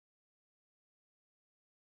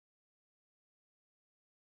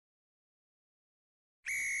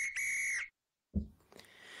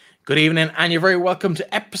Good evening, and you're very welcome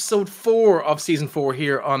to episode 4 of season 4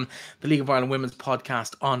 here on the League of Ireland Women's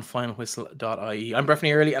podcast on FinalWhistle.ie. I'm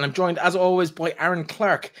Breifne Earley, and I'm joined as always by Aaron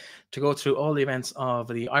Clarke to go through all the events of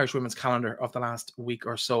the Irish women's calendar of the last week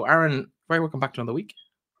or so. Aaron, very welcome back to another week.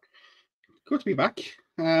 Good to be back.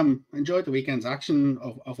 Enjoyed the weekend's action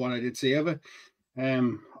of what I did see of it.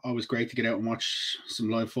 Always great to get out and watch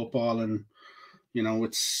some live football, and you know,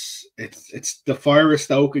 it's the fire is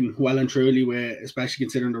stoking well and truly, with especially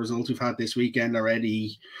considering the results we've had this weekend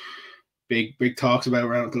already. Big talks about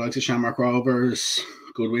around the likes of Shamrock Rovers,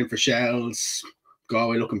 good win for Shells,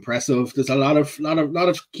 Galway look impressive. There's a lot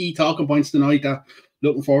of key talking points tonight that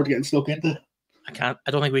looking forward to getting stuck into. I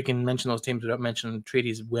don't think we can mention those teams without mentioning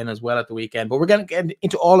Treaty's win as well at the weekend. But we're going to get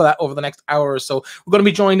into all of that over the next hour or so. We're going to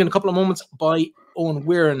be joined in a couple of moments by Eoin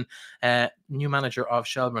Wearen, new manager of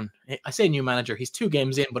Shelbourne. I say new manager, he's 2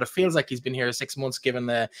 games in, but it feels like he's been here 6 months,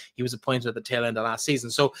 given he was appointed at the tail end of last season.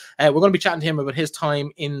 So we're going to be chatting to him about his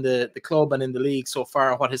time in the club and in the league so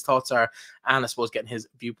far, what his thoughts are, and I suppose getting his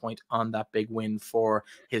viewpoint on that big win for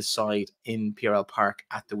his side in PRL Park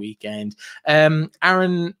at the weekend.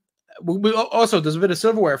 Aaron, we also, there's a bit of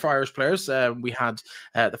silverware for Irish players. We had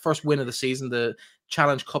the first win of the season. The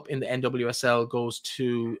Challenge Cup in the NWSL goes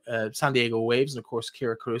to San Diego Waves, and of course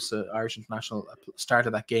Kyra Carusa, Irish international,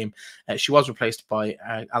 started that game. She was replaced by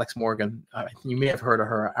Alex Morgan. You may have heard of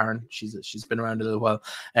her, Aaron. She's been around a little while.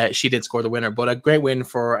 She did score the winner, but a great win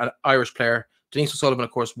for an Irish player. Denise O'Sullivan,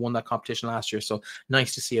 of course, won that competition last year, so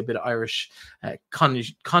nice to see a bit of Irish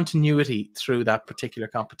continuity through that particular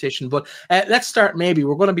competition. But let's start, maybe,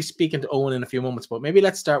 we're going to be speaking to Eoin in a few moments, but maybe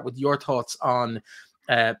let's start with your thoughts on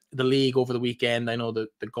the league over the weekend. I know the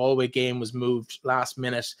Galway game was moved last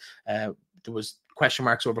minute. There was question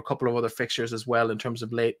marks over a couple of other fixtures as well in terms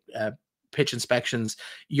of late pitch inspections.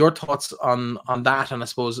 Your thoughts on that, and I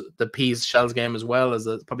suppose the Peas Shells game as well as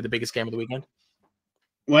probably the biggest game of the weekend?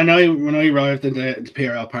 When I arrived at the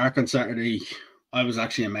PRL Park on Saturday, I was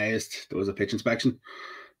actually amazed there was a pitch inspection,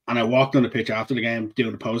 and I walked on the pitch after the game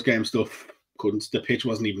doing the post game stuff. The pitch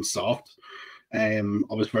wasn't even soft. I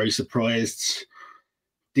was very surprised.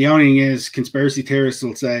 The only thing is, conspiracy theorists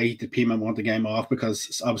will say the Peamount want the game off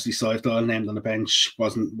because obviously Seifdal named on the bench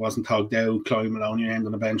wasn't tugged out. Chloe Maloney named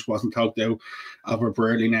on the bench wasn't tugged out. Albert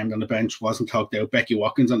Burley named on the bench wasn't tugged out. Becky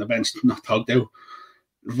Watkins on the bench not tugged out.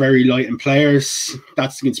 Very light in players.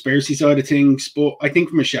 That's the conspiracy side of things. But I think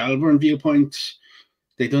from a Shelbourne viewpoint,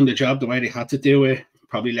 they done the job the way they had to do it.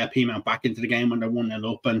 Probably let Peamount back into the game when they're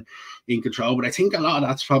 1-0 up and in control. But I think a lot of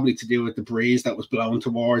that's probably to do with the breeze that was blowing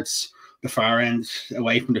towards the far end,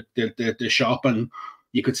 away from the shop. And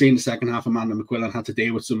you could see in the second half, Amanda McQuillan had to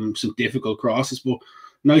deal with some difficult crosses. But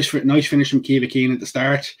nice finish from Kiva Keane at the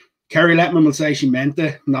start. Kerry Letman will say she meant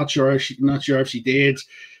it. Not sure if she did.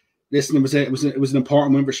 Listen, it was an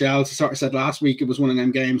important win for Shells. I sort of said last week it was one of them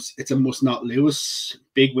games. It's a must not lose.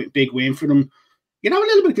 Big win for them. You know, a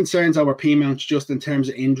little bit of concerns over Peamount just in terms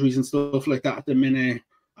of injuries and stuff like that at the minute.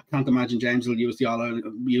 I can't imagine James will use the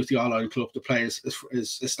All-Ireland club to play as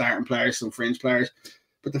starting players, some fringe players.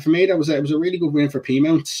 But for me, it was a really good win for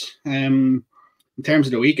Peamount. In terms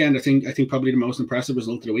of the weekend, I think probably the most impressive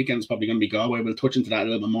result of the weekend is probably going to be Galway. We'll touch into that a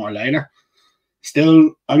little bit more later.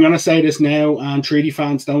 Still, I'm going to say this now, and Treaty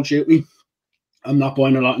fans, don't shoot me. I'm not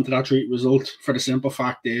buying a lot into that Treaty result for the simple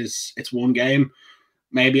fact is it's one game.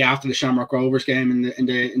 Maybe after the Shamrock Rovers game in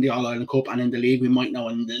the All-Ireland Cup and in the league, we might know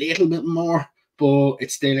a little bit more, but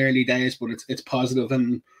it's still early days, but it's positive.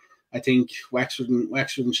 And I think Wexford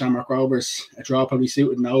and Shamrock Rovers, a draw probably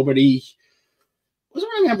suited nobody. It was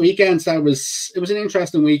one of them weekends it was an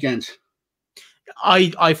interesting weekend.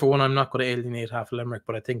 I for one, I'm not going to alienate half of Limerick,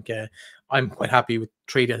 but I think I'm quite happy with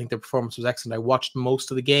Treaty. I think the performance was excellent. I watched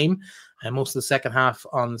most of the game and most of the second half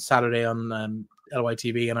on Saturday on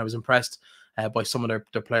LOIWomen, and I was impressed by some of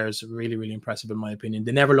their players. Really, really impressive in my opinion.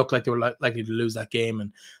 They never looked like they were likely to lose that game,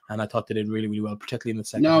 and I thought they did really, really well, particularly in the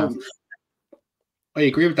second half. I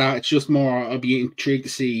agree with that. It's just more, I'll be intrigued to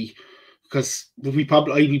see, because we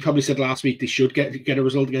probably said last week they should get a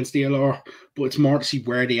result against DLR, but it's more to see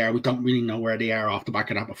where they are. We don't really know where they are off the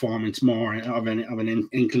back of that performance, more of an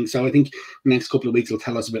inkling. So I think the next couple of weeks will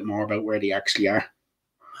tell us a bit more about where they actually are.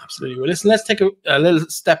 Absolutely. Well, listen, let's take a little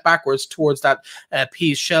step backwards towards that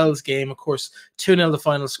Peas Shells game. Of course, 2-0 the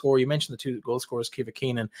final score. You mentioned the 2 goal scorers, Kiva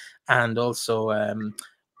Keenan and also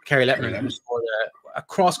Kerry Letman, who scored a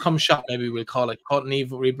cross-come shot, maybe we'll call it. Caught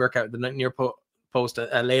Niamh Reid Burke out the near post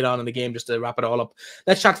late on in the game, just to wrap it all up.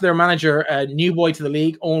 Let's chat to their manager, new boy to the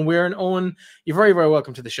league, Eoin Wearen. Eoin, you're very, very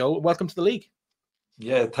welcome to the show. Welcome to the league.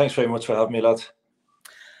 Yeah, thanks very much for having me, lads.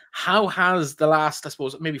 How has the last, I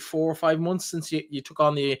suppose, maybe 4 or 5 months since you took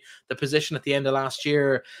on the position at the end of last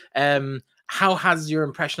year, how has your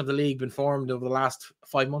impression of the league been formed over the last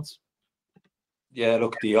 5 months? Yeah,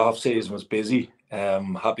 look, the off season was busy.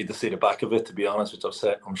 Happy to see the back of it, to be honest, which I've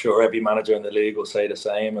said. I'm sure every manager in the league will say the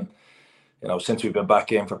same. And since we've been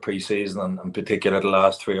back in for pre-season, and in particular the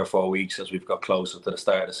last 3 or 4 weeks as we've got closer to the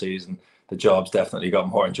start of the season, the job's definitely got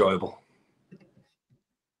more enjoyable.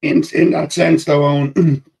 In that sense, though,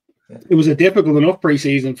 Owen, it was a difficult enough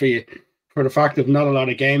pre-season for you, for the fact of not a lot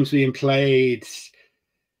of games being played.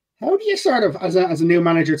 How do you sort of, as a new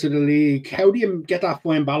manager to the league, how do you get that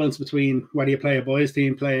fine balance between whether you play a boys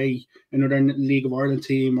team, play another League of Ireland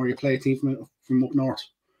team, or you play a team from up north?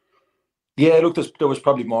 Yeah, look, there was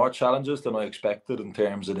probably more challenges than I expected in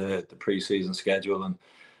terms of the pre-season schedule, and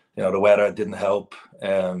the weather didn't help.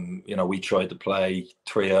 We tried to play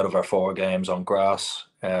 3 out of our 4 games on grass,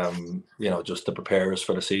 just to prepare us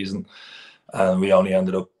for the season, and we only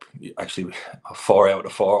ended up actually 4 out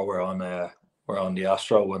of 4 were on the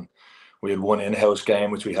Astro, and we had 1 in-house game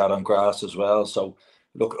which we had on grass as well. So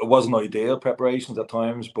look, it wasn't ideal preparations at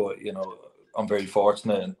times, but I'm very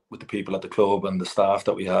fortunate with the people at the club and the staff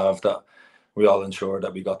that we have, that we all ensured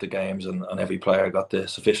that we got the games and every player got the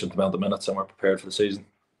sufficient amount of minutes and we're prepared for the season.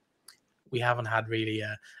 We haven't had really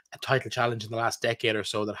a title challenge in the last decade or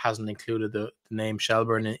so that hasn't included the name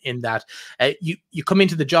Shelbourne in that. You come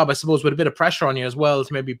into the job, I suppose, with a bit of pressure on you as well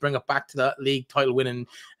to maybe bring it back to that league title winning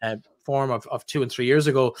form of 2 and 3 years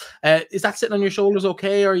ago. Is that sitting on your shoulders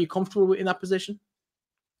okay? Are you comfortable in that position?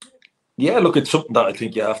 Yeah, look, it's something that I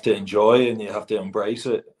think you have to enjoy and you have to embrace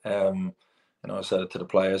it. I said it to the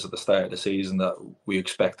players at the start of the season that we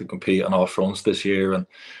expect to compete on all fronts this year, and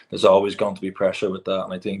there's always going to be pressure with that.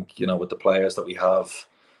 And I think, with the players that we have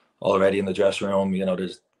already in the dressing room,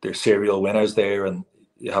 there's serial winners there, and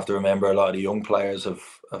you have to remember a lot of the young players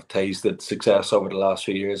have tasted success over the last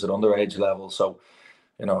few years at underage level. So,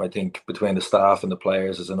 I think between the staff and the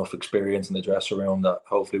players, there's enough experience in the dressing room that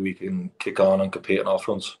hopefully we can kick on and compete on all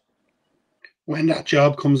fronts. When that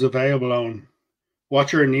job comes available, Owen,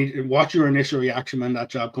 what's your initial reaction when that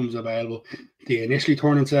job comes available? Do you initially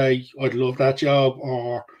turn and say, I'd love that job,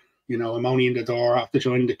 or, I'm only in the door after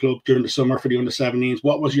joining the club during the summer for the under-17s?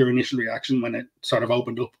 What was your initial reaction when it sort of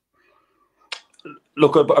opened up?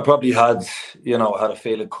 Look, I probably had a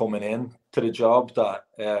feeling coming in to the job that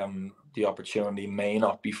the opportunity may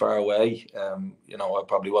not be far away. I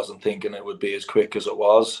probably wasn't thinking it would be as quick as it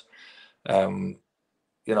was.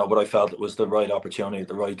 But I felt it was the right opportunity at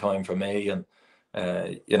the right time for me, and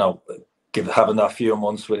having that few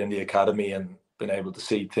months within the academy and being able to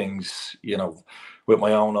see things, with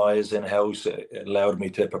my own eyes in house, it allowed me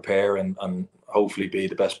to prepare and hopefully be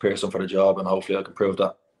the best person for the job, and hopefully I can prove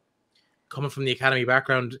that. Coming from the academy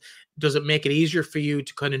background, does it make it easier for you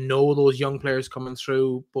to kind of know those young players coming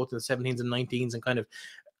through, both the 17s and 19s, and kind of,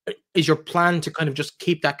 is your plan to kind of just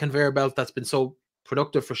keep that conveyor belt that's been so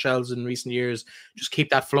productive for Shells in recent years, just keep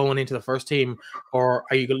that flowing into the first team, or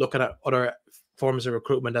are you looking at other forms of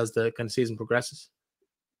recruitment as the kind of season progresses?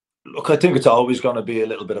 Look, I think it's always going to be a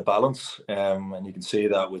little bit of balance, and you can see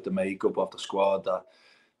that with the makeup of the squad, that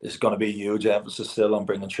there's going to be a huge emphasis still on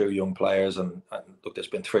bringing through young players. And look, there's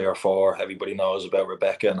been 3 or 4. Everybody knows about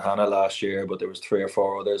Rebecca and Hannah last year, but there was 3 or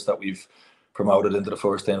 4 others that we've promoted into the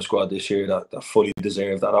first team squad this year that fully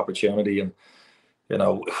deserve that opportunity. And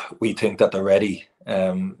we think that they're ready.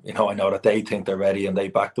 I know that they think they're ready, and they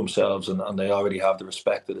back themselves, and they already have the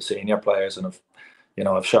respect of the senior players, and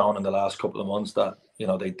have shown in the last couple of months that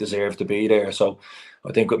they deserve to be there. So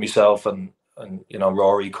I think with myself and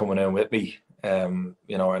Rory coming in with me,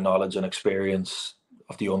 our knowledge and experience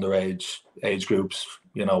of the underage age groups,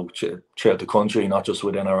 throughout the country, not just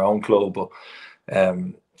within our own club, but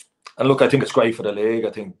and look, I think it's great for the league.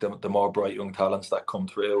 I think the more bright young talents that come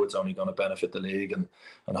through, it's only going to benefit the league and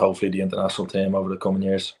hopefully the international team over the coming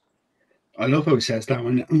years. I love how he says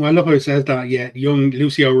that. Yeah, young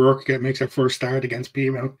Lucy O'Rourke makes her first start against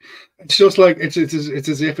Peamount. It's just like it's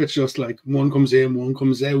as if it's just like one comes in, one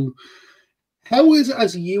comes out. How is it,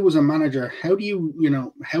 as you as a manager, how do you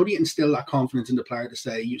instill that confidence in the player to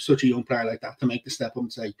say, you're such a young player like that, to make the step up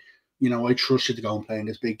and say, I trust you to go and play in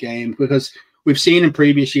this big game? Because we've seen in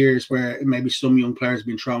previous years where maybe some young players have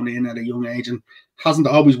been thrown in at a young age and hasn't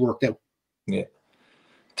always worked out. Yeah.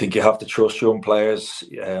 I think you have to trust young players.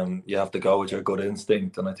 You have to go with your gut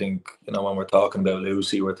instinct. And I think, when we're talking about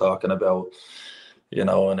Lucy, we're talking about,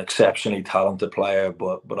 an exceptionally talented player,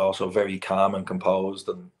 but also very calm and composed.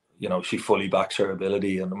 And, she fully backs her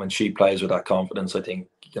ability. And when she plays with that confidence, I think,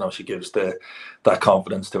 she gives that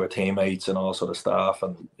confidence to her teammates and also the staff.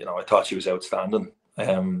 And, I thought she was outstanding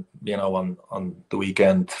you know, on the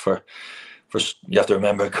weekend. For you have to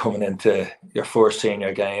remember coming into your first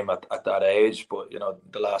senior game at that age. But you know,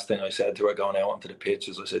 the last thing I said to her going out onto the pitch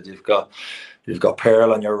is, I said, you've got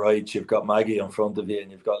Pearl on your right, you've got Maggie in front of you,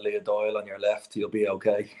 and you've got Leah Doyle on your left. You'll be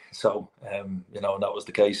okay. So you know, and that was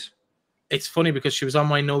the case. It's funny because she was on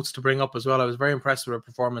my notes to bring up as well. I was very impressed with her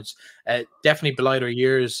performance. Definitely belied her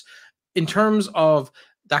years. In terms of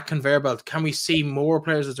that conveyor belt, can we see more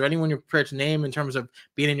players? Is there anyone you're prepared to name in terms of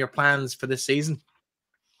being in your plans for this season?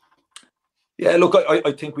 Yeah, look,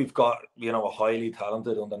 I think we've got, you know, a highly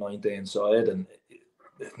talented under-19 side, and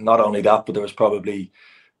not only that, but there was probably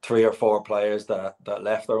 3 or 4 players that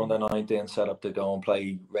left their under-19 setup to go and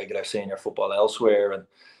play regular senior football elsewhere, and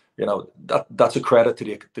you know, that's a credit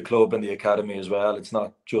to the club and the academy as well. It's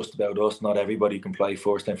not just about us. Not everybody can play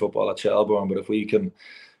first-team football at Shelbourne, but if we can,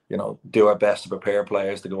 you know, do our best to prepare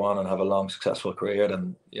players to go on and have a long, successful career,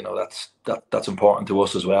 then you know that's important to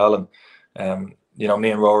us as well. And you know,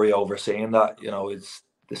 me and Rory overseeing that. You know, it's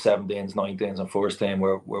the 17s, 19s, and first team.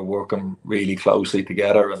 We're working really closely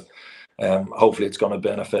together, and hopefully it's going to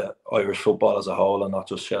benefit Irish football as a whole and not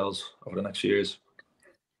just Shells over the next years.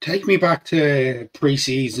 Take me back to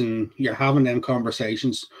pre-season. You're having them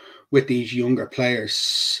conversations with these younger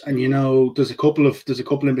players, and you know, there's a couple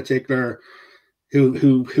in particular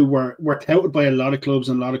who were touted by a lot of clubs,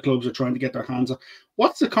 and a lot of clubs are trying to get their hands on.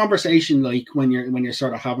 What's the conversation like when you're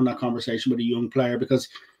sort of having that conversation with a young player? Because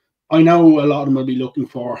I know a lot of them will be looking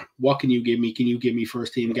for, what can you give me? Can you give me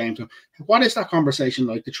first team games? What is that conversation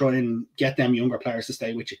like to try and get them younger players to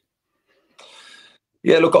stay with you?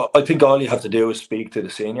 Yeah, look, I think all you have to do is speak to the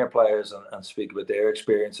senior players and speak about their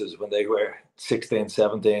experiences. When they were 16,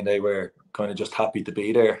 17, they were kind of just happy to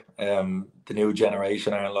be there. The new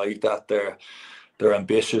generation aren't like that. They're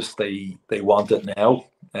ambitious. They want it now.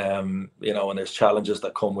 You know, and there's challenges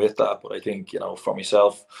that come with that. But I think, you know, for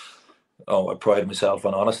myself, I pride myself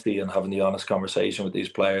on honesty and having the honest conversation with these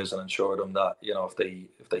players and ensure them that, you know, if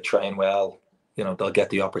they train well, you know, they'll get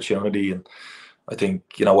the opportunity. And I think,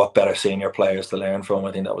 you know, what better senior players to learn from.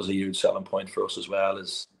 I think that was a huge selling point for us as well,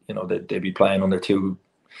 is, you know, they'd be playing under two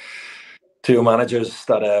managers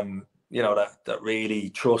that you know, that really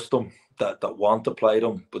trust them, that want to play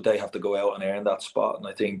them, but they have to go out and earn that spot. And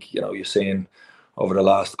I think, you know, you're seeing over the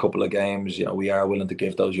last couple of games, you know, we are willing to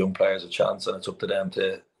give those young players a chance, and it's up to them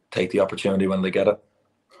to take the opportunity when they get it.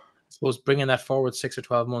 I suppose bringing that forward 6 or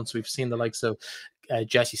 12 months, we've seen the likes of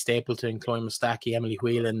Jessie Stapleton, Chloe Mustaki, Emily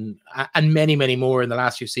Whelan, and many, many more in the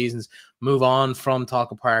last few seasons move on from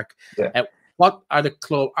Talca Park. Yeah. What are the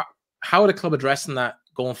club? How are the club addressing that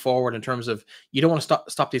going forward in terms of, you don't want to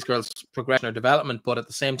stop these girls' progression or development, but at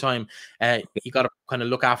the same time, you got to kind of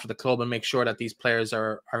look after the club and make sure that these players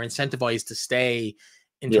are incentivized to stay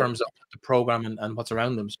in terms of the program and what's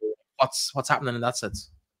around them. So what's happening in that sense?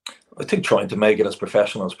 I think trying to make it as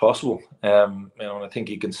professional as possible. You know, and I think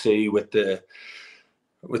you can see with the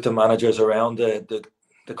managers around the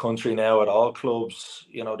country now at all clubs,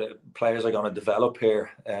 you know, the players are going to develop here.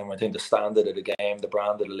 I think the standard of the game, the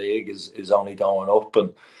brand of the league is only going up,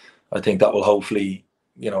 and I think that will hopefully,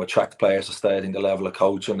 you know, attract players to stay. I think the level of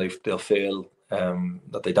coaching, they'll feel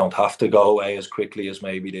that they don't have to go away as quickly as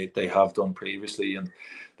maybe they have done previously, and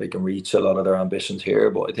they can reach a lot of their ambitions here.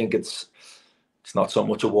 But I think it's not so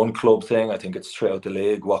much a one club thing. I think it's throughout the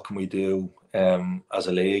league. What can we do as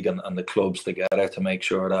a league and the clubs together to make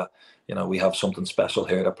sure that, you know, we have something special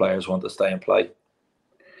here that players want to stay and play?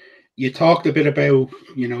 You talked a bit about,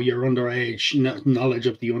 you know, your underage knowledge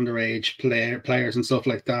of the underage players and stuff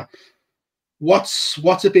like that. What's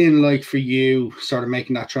it been like for you, sort of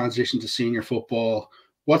making that transition to senior football?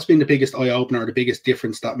 What's been the biggest eye opener, or the biggest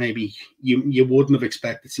difference that maybe you wouldn't have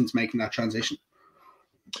expected since making that transition?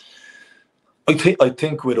 I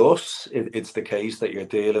think with us, it's the case that you're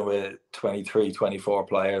dealing with 23, 24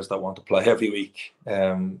 players that want to play every week.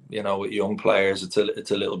 You know, with young players,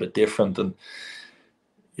 it's a little bit different, and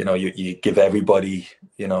you know, you give everybody,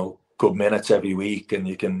 you know, good minutes every week, and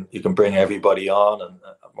you can bring everybody on, and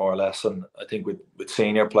more or less. And I think with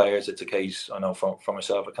senior players, it's a case. I know for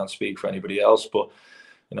myself, I can't speak for anybody else, but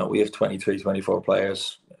you know, we have 23, 24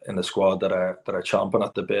 players in the squad that are chomping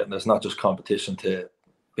at the bit, and there's not just competition to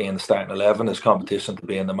be in the starting 11, there's competition to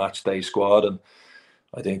be in the match day squad. And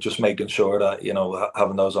I think just making sure that, you know,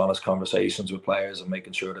 having those honest conversations with players and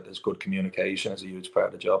making sure that there's good communication is a huge part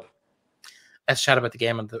of the job. Let's chat about the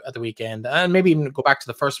game at the weekend, and maybe even go back to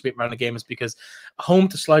the first round of games, because home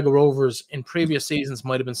to Sligo Rovers in previous seasons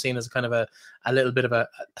might have been seen as kind of a little bit of a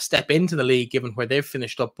step into the league, given where they've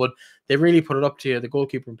finished up, but they really put it up to you. The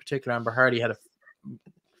goalkeeper in particular, Amber Hardy, had a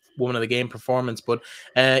woman of the game performance. But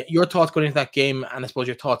your thoughts going into that game, and I suppose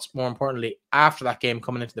your thoughts more importantly after that game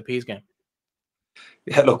coming into the Peas game.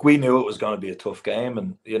 Yeah, look, we knew it was going to be a tough game,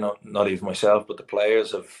 and not even myself, but the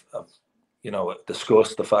players have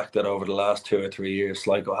discussed the fact that over the last 2 or 3 years,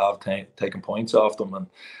 Sligo have taken points off them, and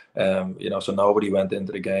so nobody went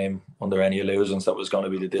into the game under any illusions that was going to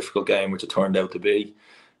be the difficult game, which it turned out to be.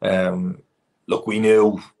 Look, we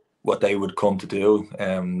knew what they would come to do.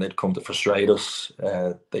 They'd come to frustrate us.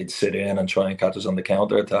 They'd sit in and try and catch us on the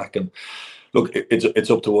counter attack. And look,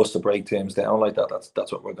 it's up to us to break teams down like that.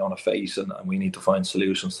 That's what we're going to face, and we need to find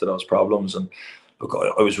solutions to those problems. And look,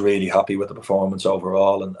 I was really happy with the performance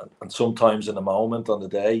overall. And sometimes in the moment on the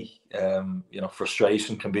day,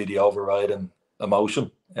 frustration can be the overriding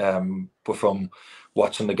emotion. But from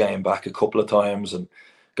watching the game back a couple of times and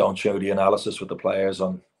going through the analysis with the players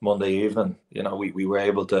on Monday evening, we were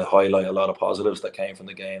able to highlight a lot of positives that came from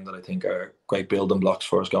the game that I think are great building blocks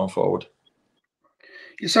for us going forward.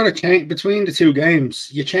 You sort of change between the two games.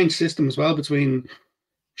 You change system as well between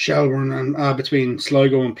Shelbourne and between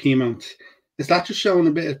Sligo and Peamount. Is that just showing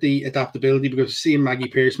a bit of the adaptability? Because seeing Maggie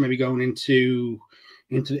Pearce maybe going into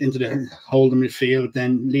the holding midfield,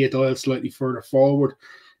 then Leah Doyle slightly further forward.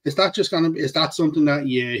 Is that something that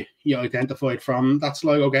you identified from that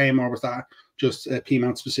Sligo game, or was that just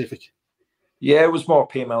Peamount specific? Yeah, it was more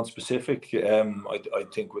Peamount specific. I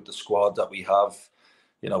think with the squad that we have,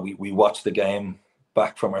 we watched the game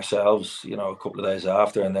back from ourselves, a couple of days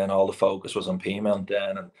after, and then all the focus was on Peamount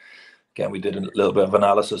then. And again, we did a little bit of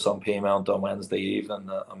analysis on Peamount on Wednesday evening,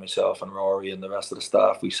 and myself and Rory and the rest of the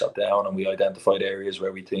staff, we sat down and we identified areas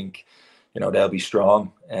where we think, they'll be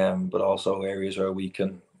strong, but also areas where we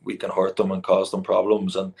can hurt them and cause them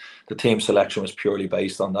problems. And the team selection was purely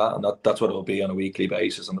based on that, and that's what it will be on a weekly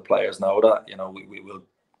basis. And the players know that, we will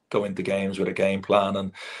go into games with a game plan,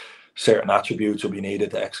 and certain attributes will be needed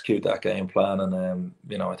to execute that game plan. And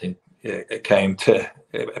I think it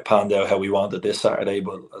panned out how we wanted this Saturday.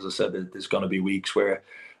 But as I said, there's going to be weeks where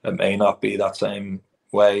it may not be that same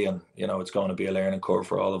way, and it's going to be a learning curve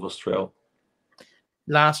for all of us throughout.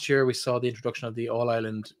 Last year we saw the introduction of the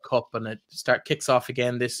All-Ireland Cup, and it kicks off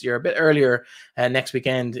again this year a bit earlier. Next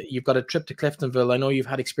weekend you've got a trip to Cliftonville. I know you've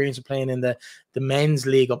had experience of playing in the men's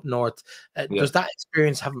league up north. Does that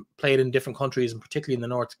experience, having played in different countries and particularly in the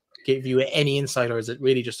north, give you any insight, or is it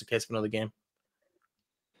really just a case of another game?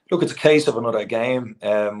 Look, it's a case of another game.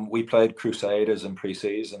 We played Crusaders in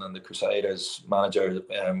pre-season, and the Crusaders manager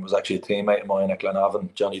was actually a teammate of mine at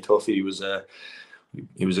Glenavon, Johnny Tuffy.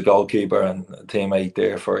 He was a goalkeeper and a teammate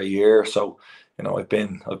there for a year. So, I've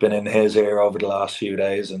been in his ear over the last few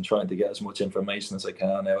days and trying to get as much information as I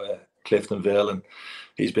can out of Cliftonville, and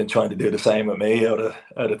he's been trying to do the same with me out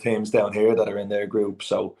of teams down here that are in their group.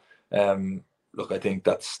 So, look, I think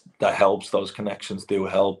that helps. Those connections do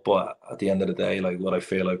help, but at the end of the day, like, what I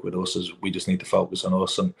feel like with us is we just need to focus on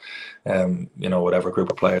us, and whatever group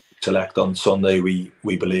of players we select on Sunday, we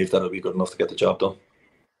believe that it'll be good enough to get the job done.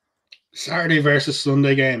 Saturday versus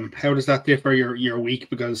Sunday game, how does that differ your week?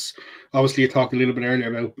 Because obviously you talked a little bit earlier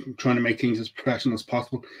about trying to make things as professional as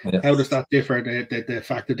possible. Yeah. How does that differ, the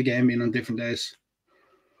fact of the game being on different days?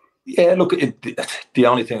 Yeah, look, the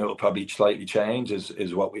only thing that will probably slightly change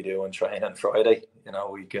is what we do on training on Friday.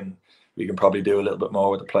 We can probably do a little bit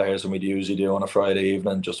more with the players than we'd usually do on a Friday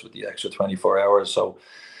evening, just with the extra 24 hours. So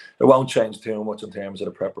it won't change too much in terms of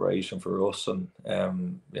the preparation for us, and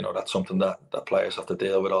that's something that players have to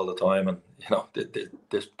deal with all the time. And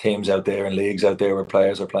there's teams out there and leagues out there where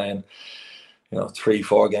players are playing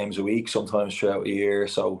 3-4 games a week, sometimes throughout a year.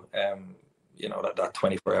 So that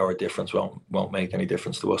 24-hour difference won't make any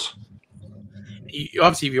difference to us.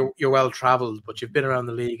 Obviously you're well travelled, but you've been around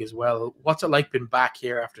the league as well. What's it like being back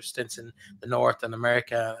here after stints in the North and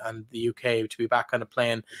America and the UK, to be back kind of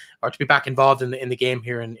playing, or to be back involved in the game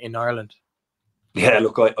here in Ireland? Yeah,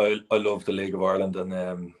 look, I love the League of Ireland, and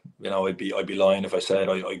I'd be lying if I said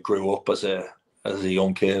I grew up as a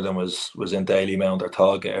young kid and was in Daily Mount or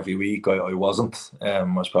Target every week. I wasn't. I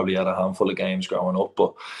was probably at a handful of games growing up,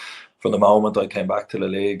 but from the moment I came back to the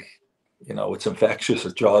league, it's infectious.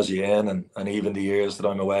 It draws you in, and even the years that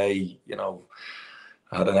I'm away,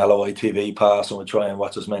 I had an LOI TV pass and would try and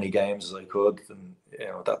watch as many games as I could. And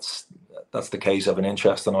that's the case of an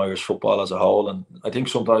interest in Irish football as a whole. And I think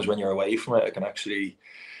sometimes when you're away from it,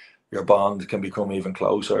 your bond can become even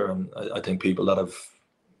closer. And I think people that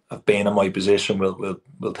have been in my position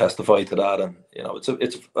will testify to that. And it's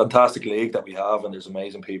a fantastic league that we have, and there's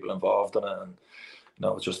amazing people involved in it. And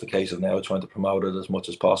it's just a case of now trying to promote it as much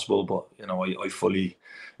as possible. But I fully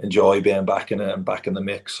enjoy being back in it and back in the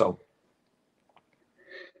mix. So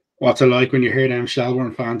what's it like when you hear them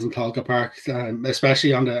Shelbourne fans in Talca Park,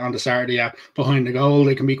 especially on the Saturday behind the goal.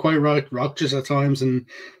 They can be quite raucous at times, and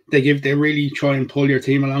they really try and pull your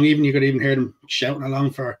team along. Even you could even hear them shouting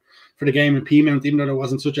along for the game in Peamount, even though there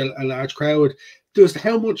wasn't such a large crowd.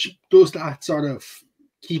 How much does that sort of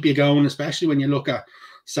keep you going, especially when you look at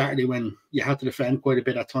Saturday when you had to defend quite a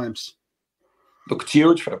bit at times? Look, it's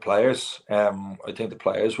huge for the players. I think the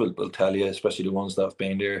players will tell you, especially the ones that have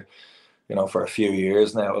been there, for a few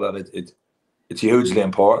years now, that it's hugely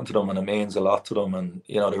important to them, and it means a lot to them. And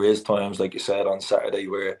there is times, like you said, on Saturday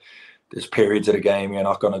where there's periods of the game you're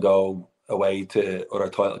not going to go away to other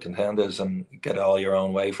title contenders and get all your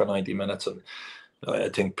own way for 90 minutes. And I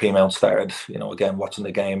think Peamount started, again, watching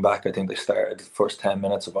the game back, I think they started the first 10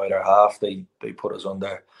 minutes of either half. They put us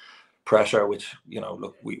under pressure, which,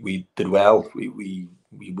 look, we did well. We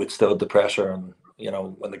withstood the pressure, and,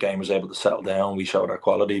 when the game was able to settle down, we showed our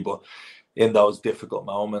quality. But in those difficult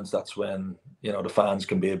moments, that's when, the fans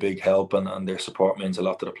can be a big help, and their support means a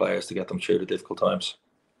lot to the players to get them through the difficult times.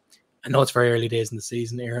 I know it's very early days in the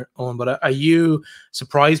season here, Eoin, but are you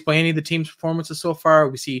surprised by any of the team's performances so far?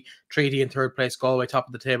 We see Treaty in third place, Galway top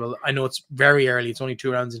of the table. I know it's very early. It's only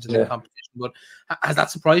 2 rounds into the competition, but has that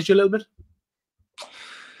surprised you a little bit?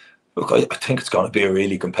 Look, I think it's going to be a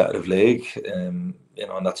really competitive league, and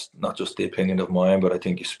that's not just the opinion of mine, but I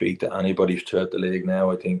think you speak to anybody throughout the league now.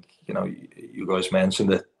 I think, you guys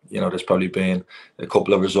mentioned it, there's probably been a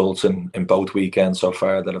couple of results in both weekends so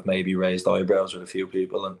far that have maybe raised eyebrows with a few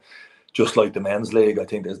people. And just like the men's league, I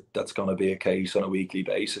think that's going to be a case on a weekly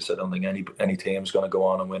basis. I don't think any team's going to go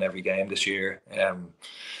on and win every game this year.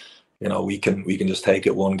 We can just take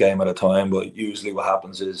it one game at a time, but usually what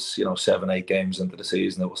happens is 7-8 games into the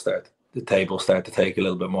season the table will start to take a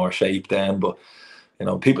little bit more shape then. But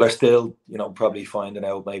people are still probably finding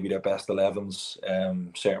out maybe their best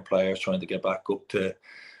 11s, certain players trying to get back up to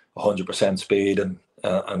 100% speed and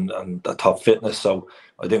the top fitness. So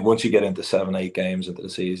I think once you get into 7-8 games into the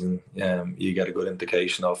season, you get a good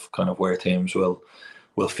indication of kind of where teams will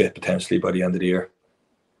fit potentially by the end of the year.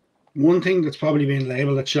 One thing that's probably been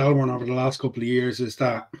labelled at Shelbourne over the last couple of years is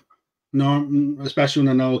that, especially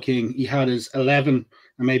when Noel King, he had his 11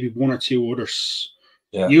 and maybe 1 or 2 others.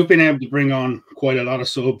 Yeah. You've been able to bring on quite a lot of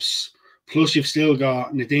subs. Plus, you've still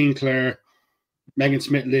got Nadine Clare, Megan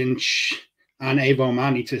Smith-Lynch, and Ava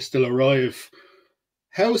O'Mahony to still arrive.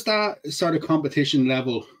 How's that sort of competition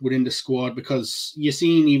level within the squad? Because you've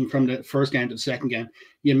seen even from the first game to the second game,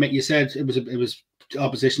 you said it was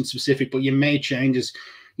opposition specific, but you made changes.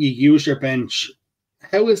 You use your bench.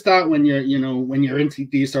 How is that when you're into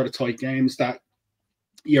these sort of tight games that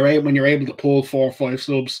you're able to pull 4 or 5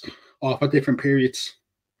 subs off at different periods?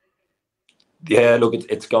 Yeah, look,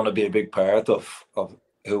 it's going to be a big part of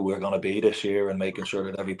who we're going to be this year, and making sure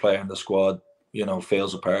that every player in the squad,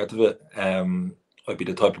 feels a part of it. I'd be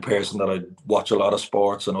the type of person that I'd watch a lot of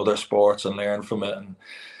sports and other sports and learn from it. And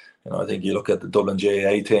I think you look at the Dublin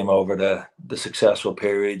GAA team over the successful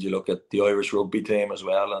period. You look at the Irish rugby team as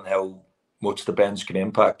well, and how much the bench can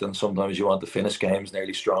impact. And sometimes you want to finish games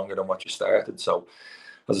nearly stronger than what you started. So,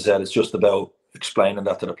 as I said, it's just about explaining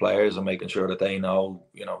that to the players and making sure that they know,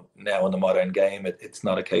 now in the modern game, it's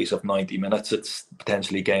not a case of 90 minutes. It's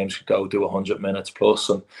potentially games could go to 100 minutes plus.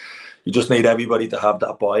 And you just need everybody to have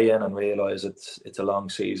that buy-in and realise it's a long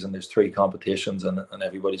season. There's 3 competitions, and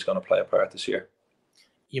everybody's going to play a part this year.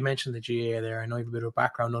 You mentioned the GAA there. I know you have a bit of a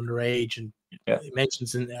background underage, and you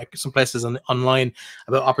mentioned in some places online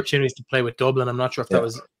about opportunities to play with Dublin. I'm not sure if that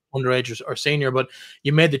was underage or senior, but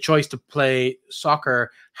you made the choice to play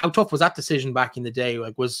soccer. How tough was that decision back in the day?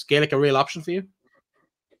 Like, was Gaelic a real option for you?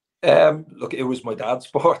 Look, it was my dad's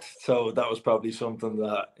sport, so that was probably something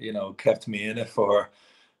that kept me in it for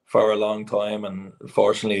a long time. And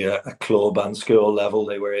fortunately, at club and school level,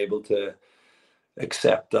 they were able to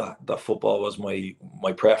accept that football was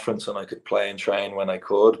my preference, and I could play and train when I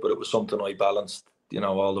could. But it was something I balanced,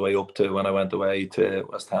 all the way up to when I went away to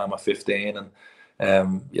West Ham at 15. And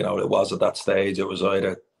it was at that stage, it was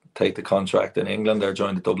either take the contract in England or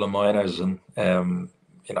join the Dublin Miners. And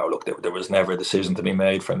look, there was never a decision to be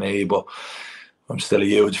made for me, but I'm still a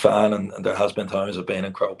huge fan, and there has been times I've been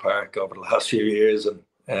in Croke Park over the last few years,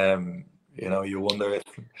 and you wonder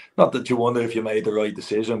if you made the right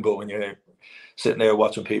decision. But when you're sitting there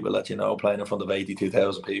watching people that playing in front of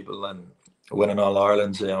 82,000 people and winning All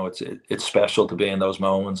Irelands, it's special to be in those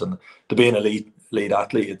moments, and to be an elite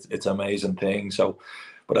athlete, it's an amazing thing. So,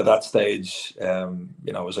 but at that stage,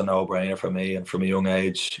 it was a no-brainer for me, and from a young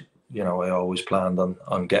age, I always planned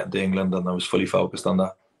on getting to England, and I was fully focused on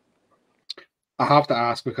that. I have to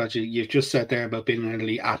ask, because you've just said there about being an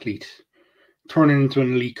elite athlete, turning into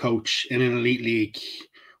an elite coach in an elite league.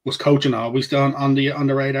 was coaching always on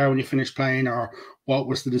the radar when you finished playing, or what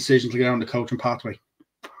was the decision to get on the coaching pathway?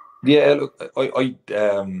 Yeah, look, I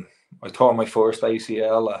tore my first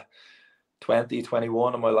ACL at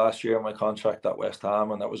 2021 in my last year of my contract at West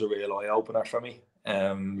Ham, and that was a real eye opener for me.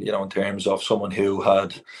 You know, in terms of someone who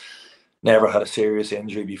had never had a serious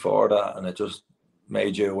injury before that, and it just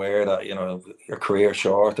made you aware that, you know, your career's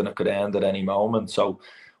short and it could end at any moment. So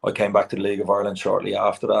I came back to the League of Ireland shortly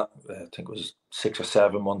after that. I think it was 6 or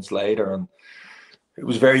 7 months later, and it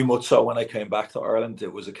was very much so when I came back to Ireland,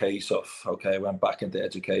 it was a case of, okay, I went back into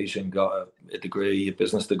education, got a degree, a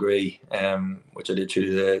business degree, which I did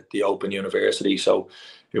through the Open University. So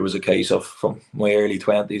it was a case of, from my early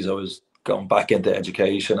 20s, I was going back into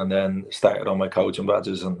education and then started on my coaching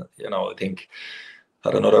badges. And, you know, I think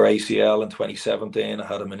had another ACL in 2017. I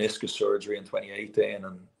had a meniscus surgery in 2018.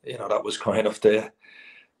 And, you know, that was kind of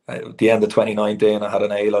at the end of 2019, I had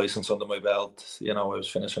an A license under my belt. You know, I was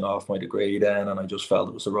finishing off my degree then, and I just felt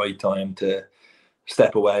it was the right time to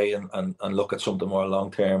step away and look at something more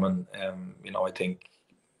long term. And you know, I think,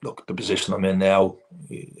 look, the position I'm in now,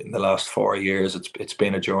 in the last 4 years, it's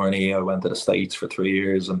been a journey. I went to the States for 3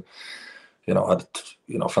 years, and, you know, had,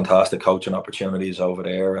 you know, fantastic coaching opportunities over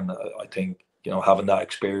there. And I think, you know, having that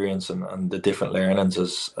experience and the different learnings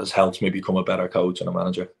has helped me become a better coach and a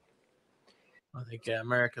manager. I think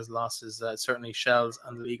America's loss is certainly Shell's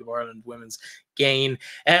and the League of Ireland women's gain.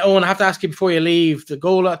 Owen, I have to ask you before you leave, the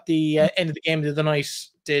goal at the end of the game the other night,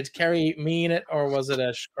 did Kerry mean it, or was it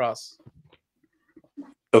a cross?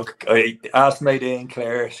 Look, I asked Nadine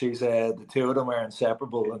Clare. She's the two of them are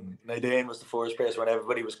inseparable, and Nadine was the first person when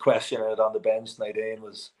everybody was questioning it on the bench. Nadine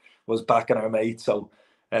was backing her mate. So,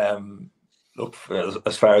 look,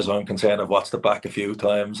 as far as I'm concerned, I've watched it back a few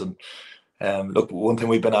times, and look, one thing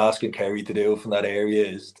we've been asking Kerry to do from that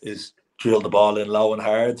area is drill the ball in low and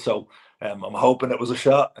hard. So I'm hoping it was a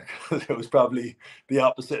shot. It was probably the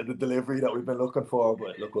opposite of the delivery that we've been looking for,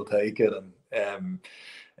 but look, we'll take it. And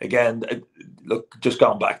again, look, just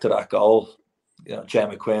going back to that goal, you know, Jem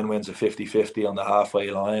McQuinn wins a 50-50 on the halfway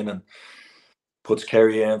line and puts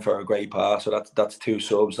Kerry in for a great pass. So that's two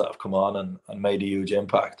subs that have come on and made a huge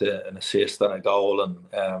impact, an assist and a goal.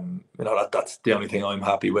 And you know, that's the only thing I'm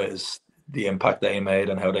happy with is the impact they made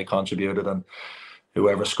and how they contributed. And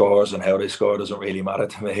whoever scores and how they score doesn't really matter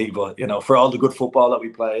to me. But, you know, for all the good football that we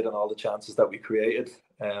played and all the chances that we created,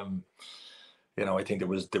 you know, I think there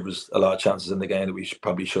was a lot of chances in the game that we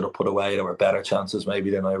probably should have put away. There were better chances maybe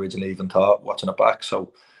than I originally even thought watching it back.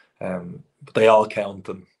 So, but they all count.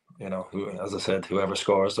 And, you know, as I said, whoever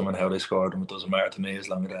scores them and how they scored them, it doesn't matter to me as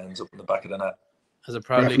long as it ends up in the back of the net. As a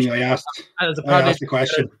proudly, I asked the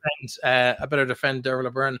question. I better defend Derval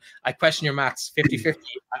O'Byrne. I question your maths 50-50.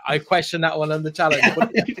 I question that one on the challenge.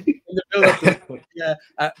 But in the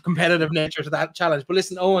build-up, competitive nature to that challenge. But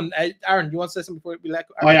listen, Owen, Aaron, you want to say something before we let?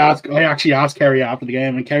 I actually asked Kerry after the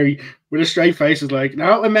game, and Kerry, with a straight face, was like,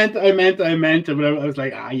 "No, I meant it." But I was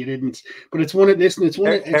like, you didn't." But it's one of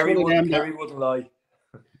them. Kerry wouldn't lie.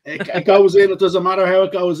 It goes in. It doesn't matter how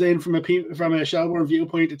it goes in from a Shelbourne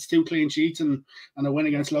viewpoint. It's 2 clean sheets and a win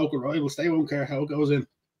against local rivals. They won't care how it goes in.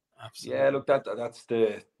 Absolutely. Yeah, look, that's as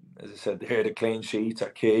I said here, the clean sheets are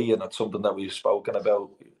key, and that's something that we've spoken about.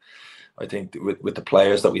 I think with the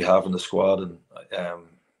players that we have in the squad, and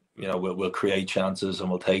you know, we'll create chances and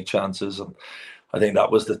we'll take chances, and I think that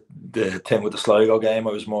was the thing with the Sligo game.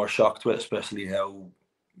 I was more shocked with, especially how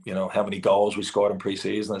many goals we scored in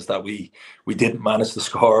pre-season, is that we didn't manage to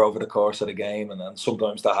score over the course of the game. And then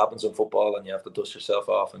sometimes that happens in football and you have to dust yourself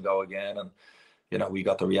off and go again. And, you know, we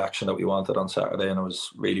got the reaction that we wanted on Saturday, and I was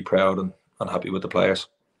really proud and happy with the players.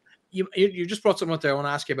 You just brought something up there I want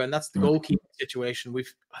to ask you about, and that's the goalkeeping situation.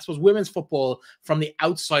 I suppose women's football from the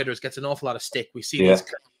outsiders gets an awful lot of stick. We see these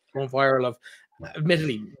going viral of,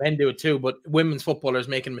 admittedly, men do it too, but women's footballers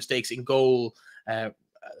making mistakes in goal.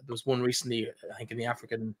 There was one recently, I think,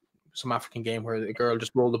 in some African game where a girl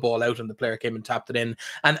just rolled the ball out and the player came and tapped it in.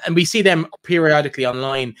 And we see them periodically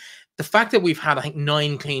online. The fact that we've had, I think,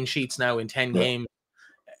 9 clean sheets now in 10 games,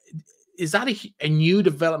 is that a new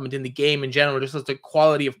development in the game in general, just as the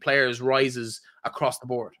quality of players rises across the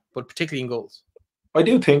board, but particularly in goals? I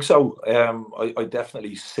do think so. I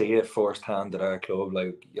definitely see it firsthand at our club.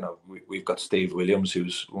 Like, you know, we've got Steve Williams,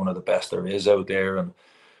 who's one of the best there is out there, and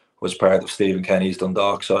was part of Stephen Kenny's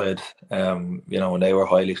Dundalk side, you know, and they were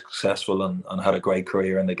highly successful and had a great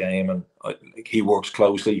career in the game. And he works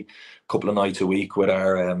closely a couple of nights a week with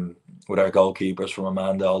our goalkeepers, from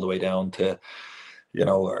Amanda all the way down to, you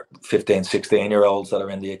know, our 15, 16-year-olds that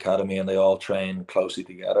are in the academy, and they all train closely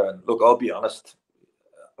together. And look, I'll be honest,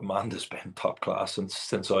 Amanda's been top class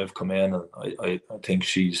since I've come in, and I think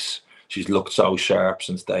she's she's looked so sharp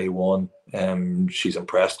since day one. She's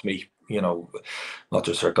impressed me, you know, not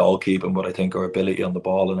just her goalkeeping, but I think her ability on the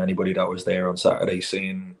ball, and anybody that was there on Saturday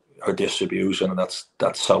seeing her distribution, and that's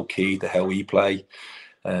so key to how we play.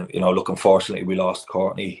 You know, look, unfortunately we lost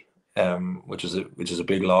Courtney, which is a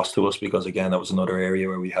big loss to us, because again, that was another area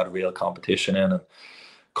where we had real competition in, and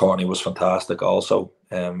Courtney was fantastic also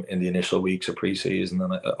in the initial weeks of pre-season.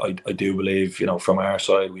 And I do believe, you know, from our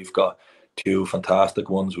side, we've got 2 fantastic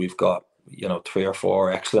ones. We've got, you know, 3 or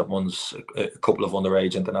 4 excellent ones, a couple of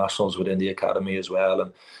underage internationals within the academy as well.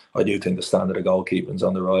 And I do think the standard of goalkeeping is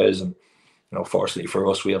on the rise. And, you know, fortunately for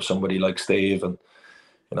us, we have somebody like Steve, and,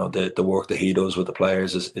 you know, the work that he does with the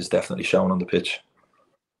players is definitely shown on the pitch.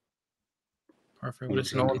 Perfect.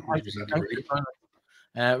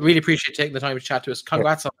 Really appreciate taking the time to chat to us.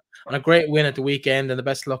 Congrats on a great win at the weekend, and the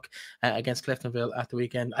best luck against Cliftonville at the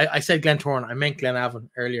weekend. I said Glentoran, I meant Glenavon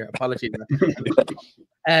earlier. Apologies.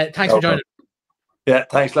 Thanks for joining. Yeah,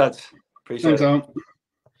 thanks, lads. Appreciate it. Eoin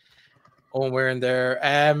Wearen there.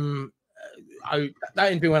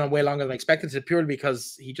 That interview went on way longer than I expected it, purely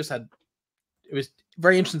because he just had. It was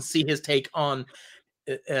very interesting to see his take on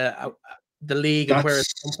the league and where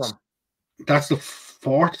it's come from. That's the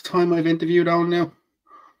 4th time I've interviewed Eoin now,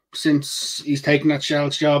 since he's taken that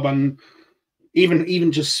Shell's job. And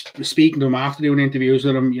even just speaking to him after doing interviews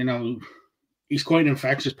with him, you know, he's quite an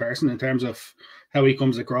infectious person in terms of how he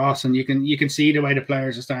comes across, and you can see the way the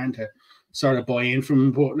players are starting to sort of buy in from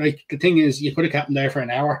him. But like, the thing is, you could have kept him there for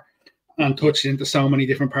an hour and touched into so many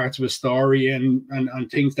different parts of his story and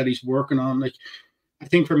things that he's working on. Like, I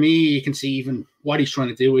think for me, you can see even what he's trying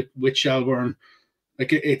to do with Shelbourne.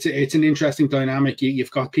 Like, it's an interesting dynamic.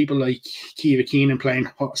 You've got people like Kiva Keenan playing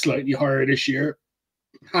slightly higher this year.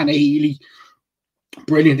 Hannah Healy,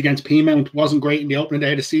 brilliant against Peamount, wasn't great in the opening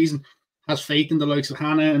day of the season. Has faith in the likes of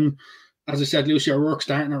Hannah, and as I said, Lucy O'Rourke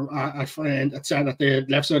starting at the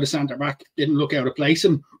left side of centre back didn't look out of place.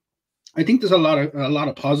 And I think there's a lot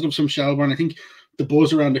of positives from Shelbourne. I think the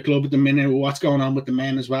buzz around the club at the minute, what's going on with the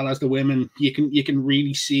men as well as the women, you can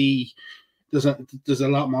really see there's a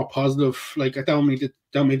lot more positive. Like, I don't mean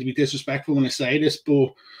to be disrespectful when I say this,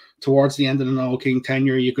 but towards the end of the Noel King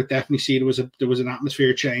tenure, you could definitely see there was an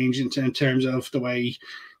atmosphere change in terms of the way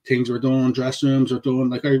things were done, dressing rooms were done.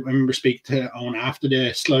 Like, I remember speaking to Eoin after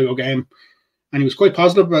the Sligo game, and he was quite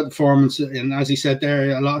positive about the performance. And as he said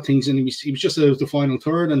there, a lot of things, and he was just out of the final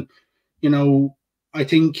third. And, you know, I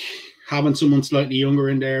think having someone slightly younger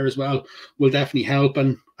in there as well will definitely help.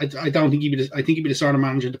 And I think he'd be the sort of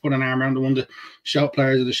manager to put an arm around the one to shout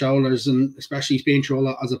players at the shoulders, and especially he's been through a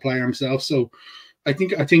lot as a player himself. So I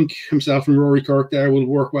think himself and Rory Kirk there will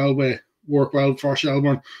work well for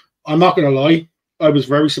Shelbourne. I'm not going to lie, I was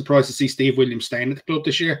very surprised to see Steve Williams staying at the club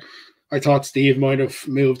this year. I thought Steve might have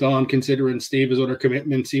moved on, considering Steve's other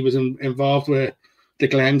commitments. He was involved with the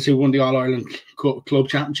Glens, who won the All-Ireland Club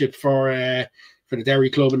Championship for the Derry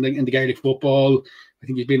Club in the Gaelic football. I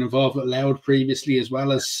think he's been involved with Louth previously, as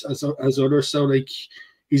well as others. So, like,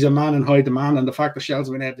 he's a man in high demand, and the fact that Shell's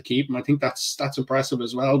been able to keep him, I think that's impressive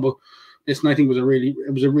as well. But this, I think, was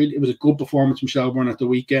a good performance from Shelbourne at the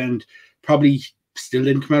weekend. Probably still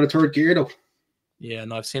didn't come out of third gear though. Yeah,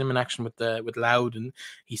 no, I've seen him in action with Louth, and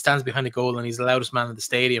he stands behind the goal, and he's the loudest man in the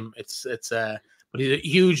stadium. But he's a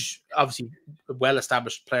huge, obviously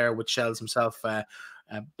well-established player with Shells himself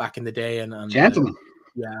back in the day, and gentleman.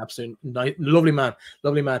 Yeah, absolutely. Lovely man.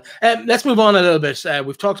 Let's move on a little bit.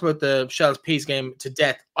 We've talked about the Shells Peace game to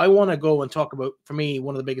death. I want to go and talk about, for me,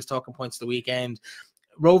 one of the biggest talking points of the weekend.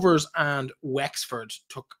 Rovers and Wexford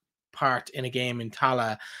took part in a game in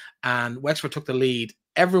Tala, and Wexford took the lead.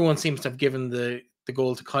 Everyone seems to have given the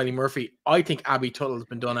goal to Kylie Murphy. I think Abby Tuttle has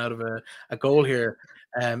been done out of a goal here.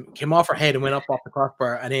 Came off her head and went up off the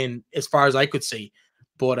crossbar and in, as far as I could see.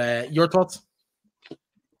 But your thoughts?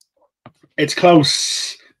 It's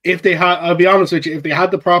close. If they had, I'll be honest with you, if they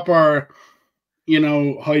had the proper,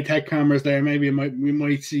 high-tech cameras there, maybe we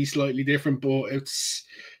might see slightly different. But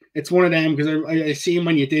it's one of them, because I seen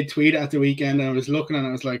when you did tweet at the weekend, and I was looking and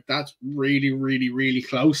I was like, that's really, really, really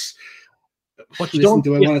close. But you don't.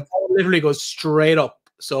 It literally goes straight up,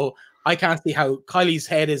 so I can't see how Kylie's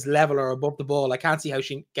head is level or above the ball. I can't see how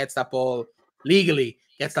she gets that ball legally,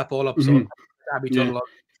 gets that ball up. So Abby Tuttle.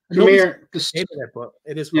 Come here, but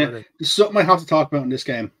it is what it is. There's something I have to talk about in this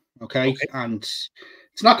game, okay? And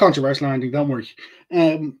it's not controversial or anything, don't worry.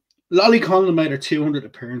 Lolly Conlon made her 200th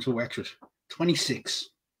appearance with Wexford. 26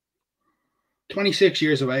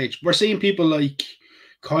 years of age. We're seeing people like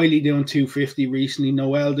Kylie doing 250 recently,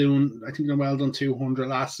 Noelle done 200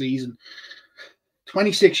 last season.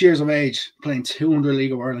 26 years of age, playing 200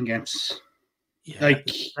 League of Ireland games. Yeah, Like,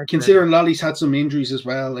 considering Lolly's had some injuries as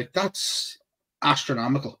well, like, that's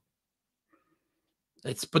astronomical.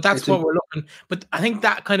 But that's what we're looking. But I think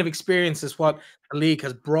that kind of experience is what the league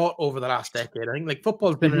has brought over the last decade. I think like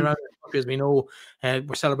football's been around in the country, as we know.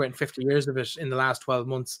 We're celebrating 50 years of it in the last 12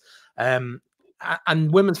 months. And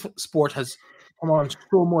women's sport has come on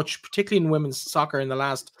so much, particularly in women's soccer in the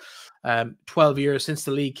last 12 years since the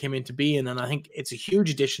league came into being. And I think it's a huge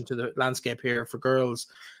addition to the landscape here for girls.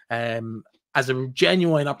 As a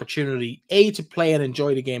genuine opportunity, A, to play and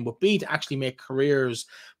enjoy the game, but B, to actually make careers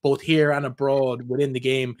both here and abroad within the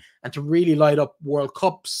game, and to really light up World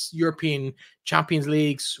Cups, European Champions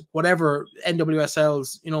Leagues, whatever,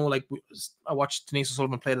 NWSLs, you know, like I watched Denise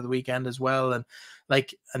O'Sullivan play at the weekend as well. And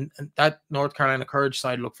like, and that North Carolina Courage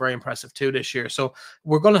side looked very impressive too this year. So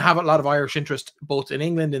we're going to have a lot of Irish interest both in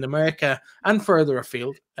England, in America, and further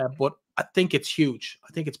afield. But I think it's huge.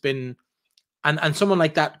 I think it's been, and someone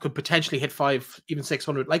like that could potentially hit 500, even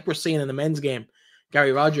 600, like we're seeing in the men's game.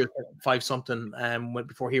 Gary Rogers hit 5 something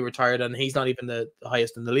before he retired, and he's not even the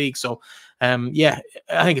highest in the league. So, yeah,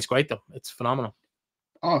 I think it's great though. It's phenomenal.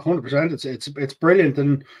 Oh, 100%. It's brilliant.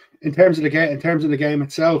 And in terms of the game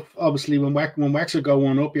itself, obviously when Wexford go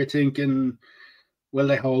one up, you're thinking, will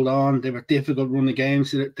they hold on? They were difficult running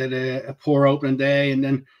games. They did a poor opening day, and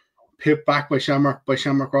then pipped back by Shamrock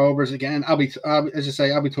Rovers again. As I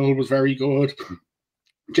say, Abby Tull was very good.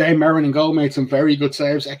 Jane Merrin and goal made some very good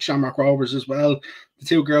saves, ex-Shamrock Rovers as well. The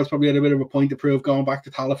two girls probably had a bit of a point to prove going back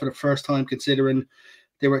to Tala for the first time, considering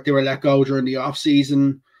they were let go during the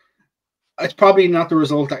off-season. It's probably not the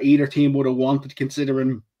result that either team would have wanted,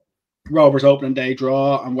 considering Rovers opening day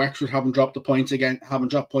draw and Wexford haven't dropped points against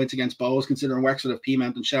Bohs, considering Wexford have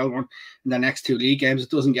Peamount and Shelbourne in the next 2 league games. It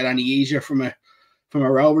doesn't get any easier from a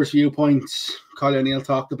Rovers viewpoint. Colin O'Neill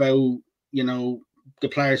talked about, you know, the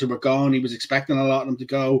players who were gone. He was expecting a lot of them to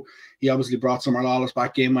go. He obviously brought Summer Lawless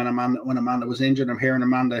back in when Amanda was injured. I'm hearing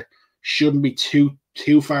Amanda shouldn't be too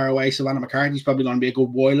far away. Savannah McCarthy's probably going to be a good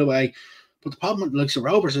while away. But the problem with the likes of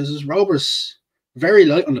Rovers is Rovers very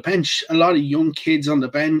light on the bench. A lot of young kids on the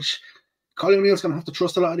bench. Colin O'Neill's going to have to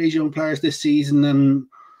trust a lot of these young players this season. And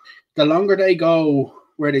the longer they go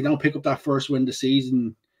where they don't pick up that first win this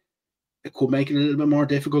season, it could make it a little bit more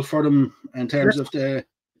difficult for them in terms of the...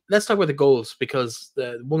 Let's talk about the goals, because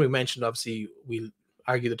the one we mentioned, obviously, we'll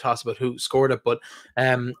argue the toss about who scored it, but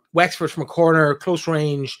Wexford from a corner, close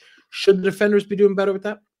range. Should the defenders be doing better with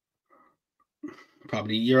that?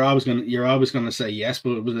 Probably. You're always gonna say yes,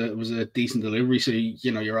 but it was a decent delivery, so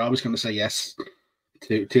you're always gonna say yes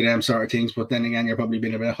to them sort of things. But then again, you're probably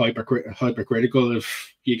being a bit hypercritical.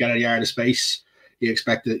 If you get a yard of space, you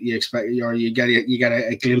get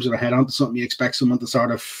a glimpse of a head onto something, you expect someone to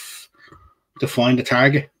sort of to find a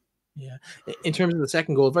target. Yeah. In terms of the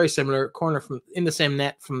second goal, very similar, corner from in the same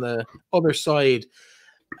net from the other side.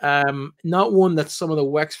 Not one that some of the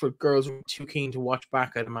Wexford girls were too keen to watch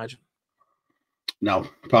back, I'd imagine. No,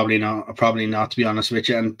 probably not. Probably not, to be honest with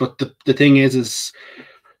you. But the thing is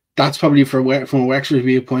that's probably from a Wexford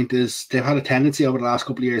viewpoint, is they've had a tendency over the last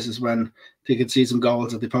couple of years is when they could see some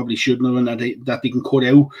goals that they probably shouldn't have, and that they can cut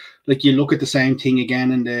out. Like, you look at the same thing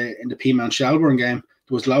again in the Peamount Shelbourne game.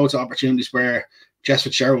 There was loads of opportunities where Jess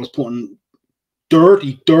Fitzgerald was putting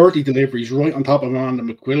dirty deliveries right on top of Amanda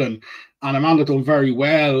McQuillan, and Amanda done very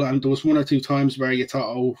well. And there was 1 or 2 times where you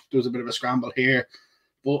thought, oh, there was a bit of a scramble here.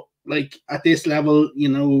 But like, at this level,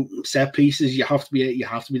 set pieces, you have to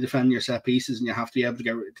be defending your set pieces, and you have to be able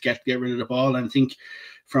to get rid of the ball. And I think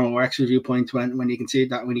from a Wexford viewpoint, when you can see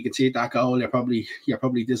that goal, you're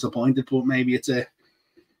probably disappointed. But maybe it's a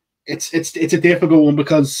difficult one,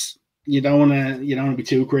 because you don't want to be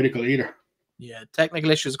too critical either. Yeah,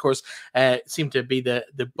 technical issues, of course, seem to be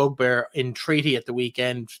the bugbear in Treaty at the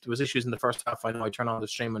weekend. There was issues in the first half. I know I turned on the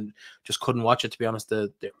stream and just couldn't watch it, to be honest.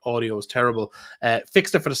 The audio was terrible.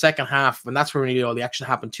 Fixed it for the second half, and that's where really all the action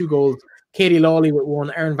happened. 2 goals. Katie Lawley with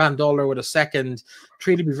 1, Erin Van Dollar with a second.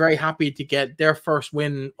 Treaty be very happy to get their first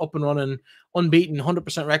win up and running, unbeaten,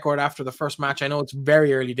 100% record after the first match. I know it's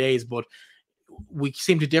very early days, but we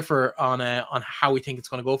seem to differ on how we think it's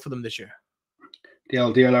going to go for them this year. The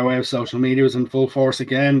old DLR of social media was in full force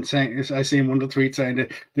again. I seen one of the tweets saying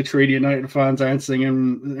that the Treaty United fans aren't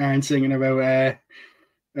singing about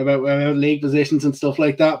league positions and stuff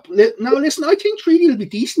like that. No, listen, I think Treaty will be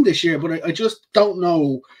decent this year, but I just don't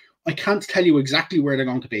know. I can't tell you exactly where they're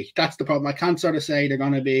going to be. That's the problem. I can't sort of say they're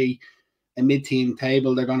going to be a mid-team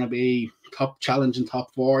table. They're going to be top challenge in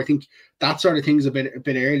top 4. I think that sort of thing's a bit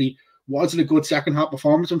early. Was it a good second half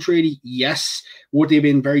performance from Treaty? Yes. Would they have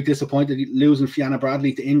been very disappointed losing Fianna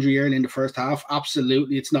Bradley to injury early in the first half?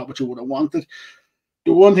 Absolutely. It's not what you would have wanted.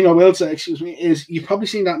 The one thing I will say, excuse me, is you've probably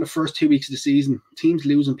seen that in the first 2 weeks of the season. Teams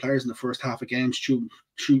losing players in the first half of games through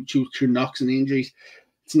knocks and injuries.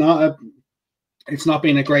 It's not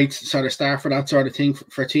been a great sort of start for that sort of thing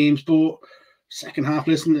for teams. But second half,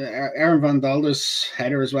 listen, Aaron Van Dalder's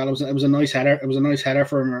header as well. It was a nice header. It was a nice header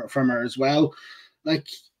from her as well. Like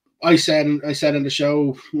I said in the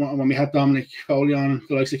show when we had Dominic Foley on,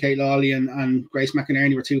 the likes of Kate Lawley and Grace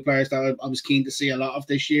McInerney were two players that I was keen to see a lot of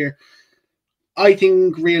this year. I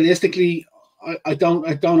think realistically, I don't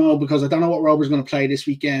know, because I don't know what Rovers are going to play this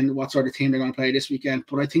weekend, what sort of team they're going to play this weekend.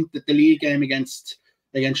 But I think that the league game against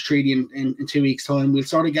Treaty in 2 weeks' time, we'll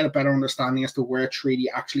sort of get a better understanding as to where Treaty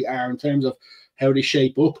actually are in terms of how they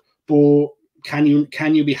shape up. But can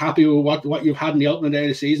you be happy with what you've had in the opening day of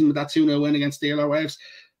the season with that 2-0 win against the Waves?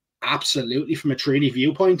 Absolutely. From a Treaty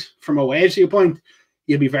viewpoint, from a Waves viewpoint,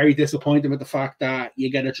 you'll be very disappointed with the fact that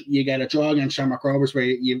you get a draw against Shamrock Rovers where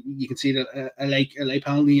you can see that a late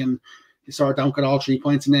penalty and you sort of don't get all 3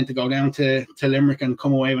 points, and then to go down to Limerick and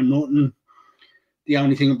come away with nothing. The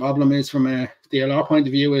only thing the problem is from a DLR point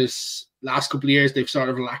of view is last couple of years they've sort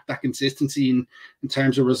of lacked that consistency in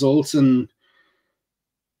terms of results, and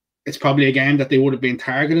it's probably a game that they would have been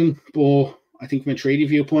targeting. But I think from a Treaty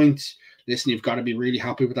viewpoint, listen, you've got to be really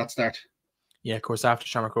happy with that start. Yeah, of course, after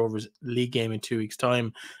Shamrock Rovers league game in 2 weeks'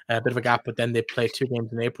 time, a bit of a gap, but then they play 2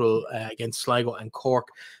 games in April against Sligo and Cork.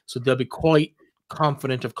 So they'll be quite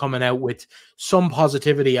confident of coming out with some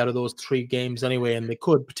positivity out of those 3 games anyway, and they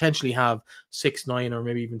could potentially have 6, 9, or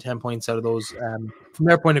maybe even 10 points out of those. From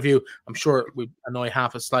their point of view, I'm sure we annoy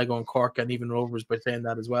half of Sligo and Cork and even Rovers by saying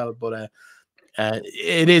that as well, but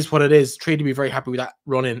it is what it is. Treaty to be very happy with that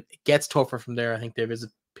run-in. It gets tougher from there. I think they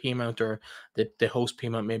visit Peamount, or they host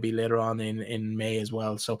Peamount maybe later on in May as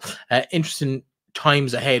well. So interesting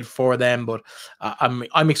times ahead for them, but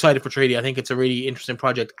I'm excited for Treaty. I think it's a really interesting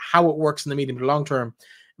project. How it works in the medium to long term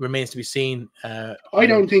remains to be seen. I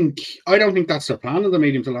don't think that's the plan of the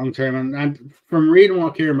medium to long term. And from reading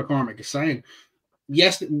what Kieran McCormick is saying,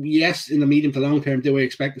 yes, in the medium to long term, do we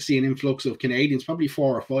expect to see an influx of Canadians? Probably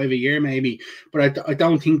 4 or 5 a year, maybe. But I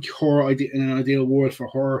don't think in an ideal world for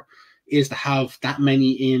her is to have that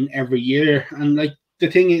many in every year. And like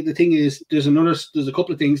the thing is, there's a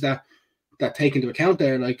couple of things that take into account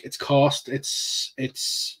there, like it's cost, it's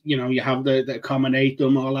you have the accommodate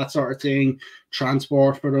them, all that sort of thing,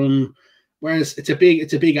 transport for them. Whereas it's a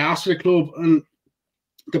big ask for the club. And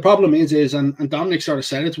the problem is and Dominic sort of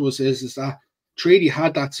said it to us, is that Treaty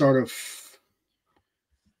had that sort of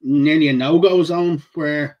nearly a no-go zone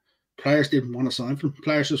where players didn't want to sign for them.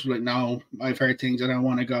 Players just were like, no, I've heard things, I don't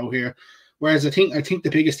want to go here. Whereas I think the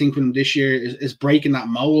biggest thing for them this year is breaking that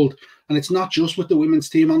mold. And it's not just with the women's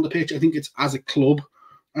team on the pitch. I think it's as a club.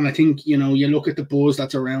 And I think, you look at the buzz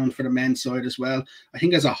that's around for the men's side as well. I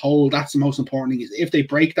think as a whole, that's the most important thing, is if they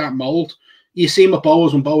break that mold. You see with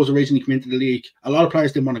Bohs, when Bohs originally came into the league, a lot of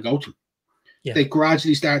players didn't want to go to them. Yeah. They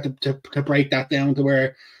gradually start to break that down to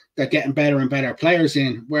where they're getting better and better players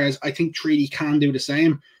in. Whereas I think Treaty can do the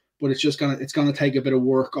same, but it's gonna take a bit of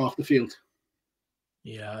work off the field.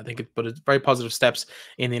 Yeah, I think but it's very positive steps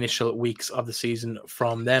in the initial weeks of the season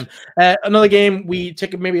from them. Another game, we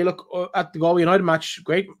take maybe a look at the Galway United match.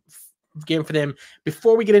 Great game for them.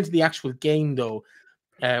 Before we get into the actual game, though,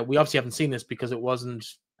 we obviously haven't seen this because it wasn't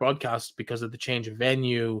broadcast because of the change of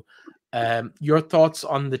venue. Your thoughts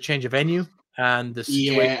on the change of venue and the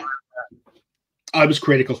situation? Yeah, I was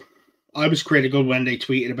critical. When they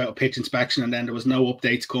tweeted about a pitch inspection and then there was no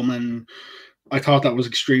updates coming. I thought that was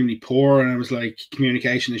extremely poor, and I was like,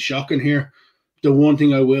 communication is shocking here. The one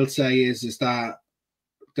thing I will say is that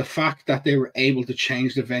the fact that they were able to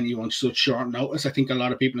change the venue on such short notice, I think a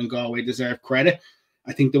lot of people in Galway deserve credit.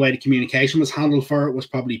 I think the way the communication was handled for it was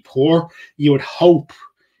probably poor. You would hope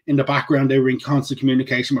in the background they were in constant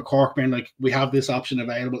communication with Cork, being like, we have this option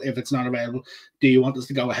available. If it's not available, do you want us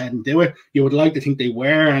to go ahead and do it? You would like to think they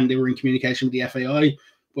were, and they were in communication with the FAI.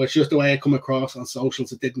 But it's just the way it come across on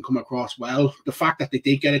socials. It didn't come across well. The fact that they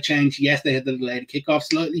did get a change, yes, they had to delay the kickoff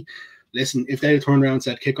slightly. Listen, if they had turned around and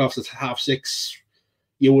said kickoffs at 6:30,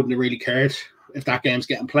 you wouldn't have really cared if that game's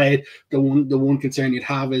getting played. The one concern you'd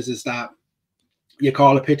have is that you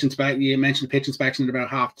call a pitch inspection. You mentioned the pitch inspection at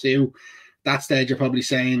about 2:30. That stage, you're probably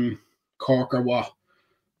saying Cork are what,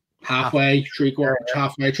 halfway, three quarters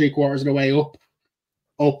of the way up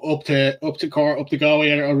to Cork, up to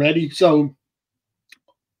Galway already. So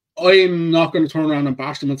I'm not going to turn around and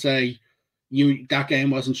bash them and say, that game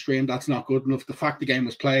wasn't streamed, that's not good enough. The fact the game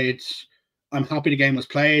was played, I'm happy the game was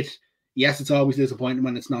played. Yes, it's always disappointing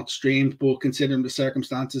when it's not streamed, but considering the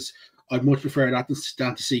circumstances, I'd much prefer that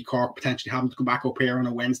than to see Cork potentially having to come back up here on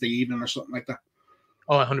a Wednesday evening or something like that.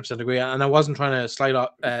 Oh, I 100% agree. And I wasn't trying to slide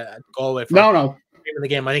off Galway for No. the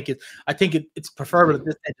game. I think it's preferable at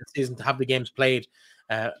this end of the season to have the games played.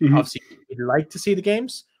 Obviously, we'd like to see the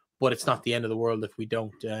games, but it's not the end of the world if we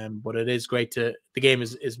don't. But it is great the game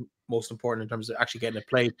is most important in terms of actually getting it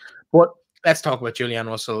played. But let's talk about Julianne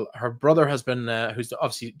Russell. Her brother has been, who's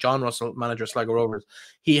obviously John Russell, manager of Sligo Rovers.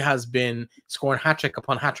 He has been scoring hat-trick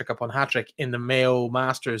upon hat-trick upon hat-trick in the Mayo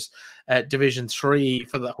Masters Division 3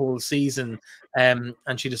 for the whole season. And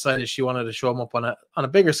she decided she wanted to show him up on a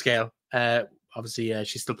bigger scale. Obviously,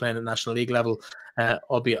 she's still playing at National League level,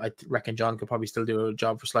 albeit I reckon John could probably still do a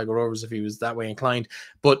job for Sligo Rovers if he was that way inclined.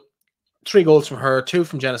 But 3 goals from her, 2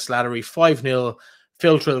 from Jenna Slattery, 5-0.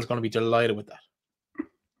 Phil Trill's going to be delighted with that.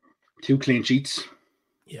 2 clean sheets.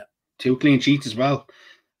 Yeah. 2 clean sheets as well.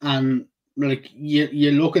 And like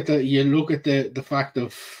you look at the fact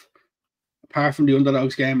of, apart from the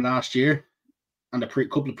Underdogs game last year and the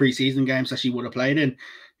couple of pre-season games that she would have played in,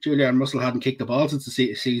 Julianne Russell hadn't kicked the ball since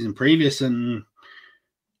the season previous, and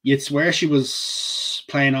you'd swear she was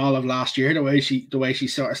playing all of last year the way she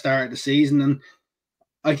sort of started the season. And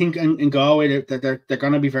I think in Galway they're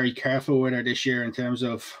going to be very careful with her this year in terms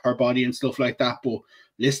of her body and stuff like that. But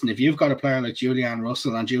listen, if you've got a player like Julianne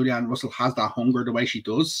Russell, and Julianne Russell has that hunger the way she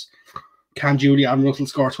does, can Julianne Russell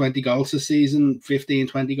score 20 goals this season, 15,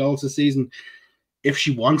 20 goals this season? If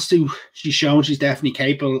she wants to, she's shown she's definitely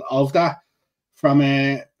capable of that. From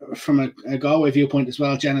a Galway viewpoint as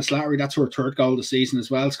well, Jenna Slattery, that's her 3rd goal of the season as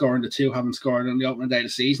well, scoring the 2, having scored on the opening day of the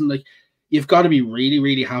season. Like, you've got to be really,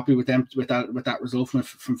 really happy with them with that result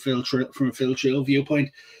from Phil Trill viewpoint.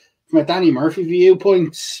 From a Danny Murphy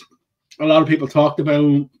viewpoint, a lot of people talked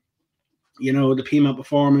about, the Peamount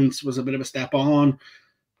performance was a bit of a step on.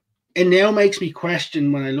 It now makes me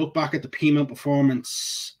question, when I look back at the Peamount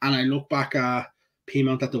performance and I look back at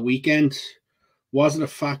Peamount at the weekend, was it a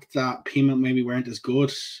fact that Peamount maybe weren't as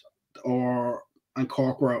good, and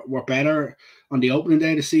Cork were better on the opening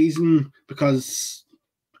day of the season? Because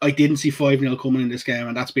I didn't see 5-0 coming in this game,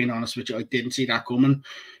 and that's being honest with you, I didn't see that coming.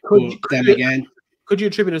 Could you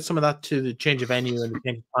attribute some of that to the change of venue and the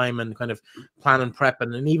change of time and kind of plan and prep,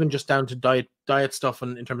 and even just down to diet stuff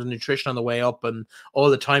and in terms of nutrition on the way up, and all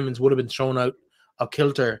the timings would have been thrown out of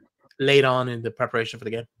kilter late on in the preparation for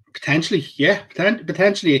the game? Potentially, yeah.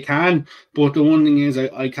 Potentially it can. But the one thing is,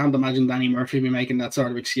 I can't imagine Danny Murphy be making that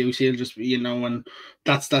sort of excuse. He'll just, and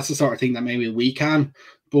that's the sort of thing that maybe we can.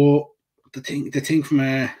 But the thing from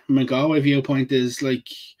a Galway viewpoint is, like,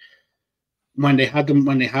 when they had them,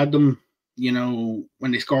 when they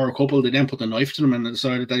score a couple, they then put the knife to them and they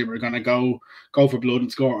decided they were going to go for blood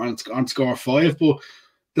and score 5. But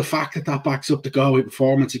the fact that backs up the Galway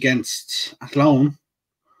performance against Athlone,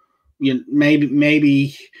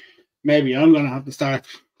 maybe I'm going to have to start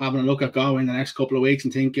having a look at Galway in the next couple of weeks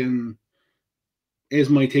and thinking, is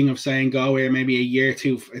my thing of saying Galway maybe a year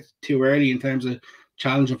too early in terms of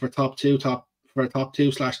challenging for top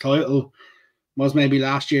 2/title, was maybe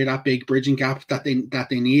last year that big bridging gap that they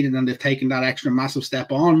needed, and they've taken that extra massive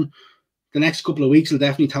step on. The next couple of weeks will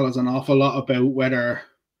definitely tell us an awful lot about whether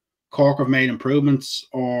Cork have made improvements,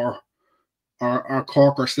 or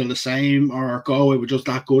Cork are still the same, or Galway were just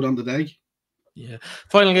that good on the day. Yeah.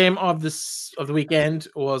 Final game of the weekend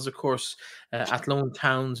was, of course, Athlone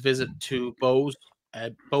Town's visit to Bohs.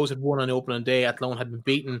 Bohs had won on the opening day. Athlone had been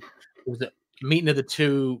beaten. It was a meeting of the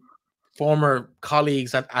 2 former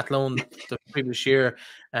colleagues at Athlone the previous year.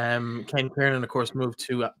 Ken Kiernan, of course, moved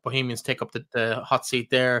to Bohemians, take up the hot seat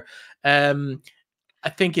there. I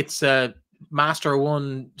think it's Master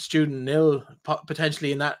 1, Student 0,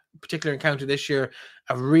 potentially in that particular encounter this year.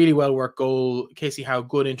 A really well-worked goal. Casey Howe,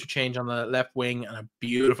 good interchange on the left wing, and a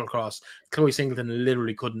beautiful cross. Chloe Singleton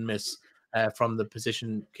literally couldn't miss from the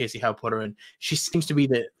position Casey Howe put her in. She seems to be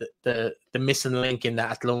the missing link in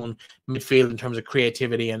that Athlone midfield in terms of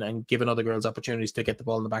creativity and giving other girls opportunities to get the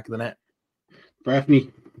ball in the back of the net.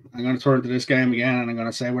 Breifne, I'm going to turn to this game again, and I'm going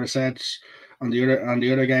to say what I said on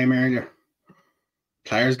the other game earlier.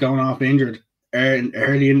 Players going off injured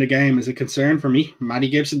early in the game is a concern for me. Maddie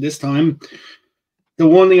Gibson this time. The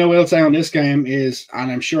one thing I will say on this game is,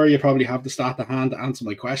 and I'm sure you probably have the stat to hand to answer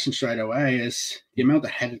my question straight away, is the amount of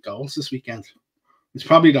headed goals this weekend. It's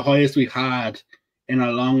probably the highest we've had in a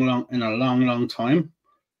long time.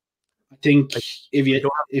 I think if you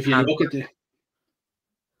look at the,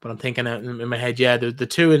 but I'm thinking in my head, yeah, the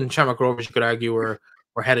 2 in Shamrock Rovers you could argue were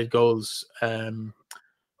headed goals. I'm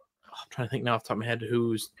trying to think now off the top of my head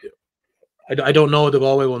who's. I don't know the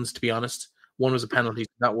Galway ones, to be honest. One was a penalty, so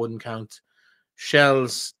that wouldn't count.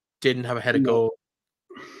 Shells didn't have a headed goal.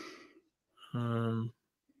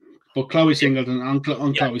 But Chloe Singleton on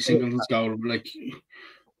Chloe Singleton's goal, like,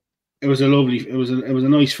 it was a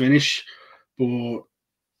nice finish, but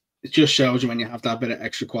it just shows you when you have that bit of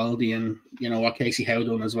extra quality, and you know what Casey Howe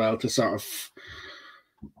done as well to sort of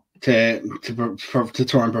to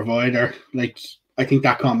turn provider. Like, I think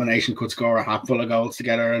that combination could score a hatful of goals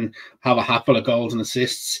together and have a hatful of goals and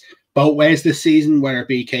assists both ways this season, whether it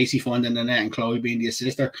be Casey finding the net and Chloe being the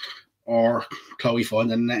assister, or Chloe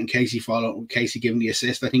finding the net and Casey giving the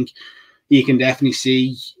assist. I think you can definitely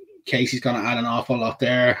see Casey's going to add an awful lot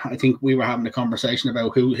there. I think we were having a conversation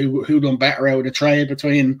about who done better out of the trade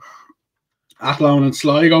between Athlone and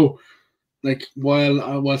Sligo. Like,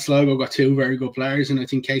 while Sligo got two very good players, and I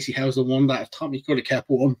think Casey Howe's the one that if Tommy could have kept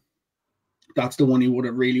one, that's the one he would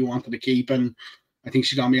have really wanted to keep, and I think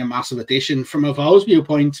she's going to be a massive addition. From a Vos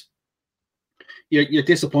viewpoint, you're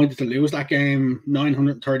disappointed to lose that game.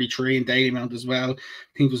 933 in Dalymount as well. I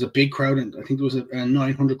think there was a big crowd, and I think there was a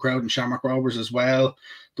 900 crowd in Shamrock Rovers as well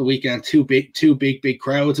the weekend. Two big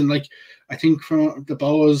crowds, and like, I think from the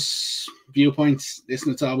Boas viewpoint,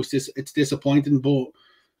 listen, it's always it's disappointing, but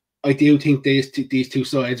I do think these two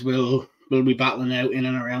sides will be battling out in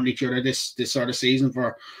and around each other this sort of season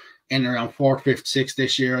for in around 4th, 5th, 6th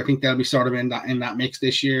this year. I think they'll be sort of in that mix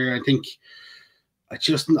this year. I think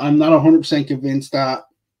I'm not 100% convinced that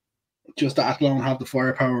just that Athlone have the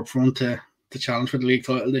firepower up front to challenge for the league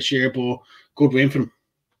title this year, but good win for them.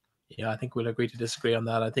 Yeah, I think we'll agree to disagree on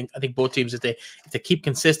that. I think both teams, if they keep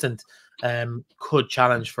consistent, could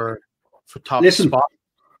challenge for top spot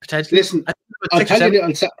potentially. Listen, I'll tell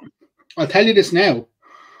you this now.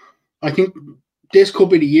 I think this could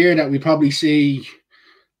be the year that we probably see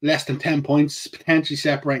less than 10 points potentially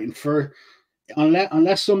separating for,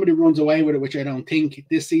 unless somebody runs away with it, which I don't think.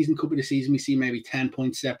 This season could be the season we see maybe 10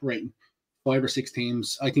 points separating 5 or 6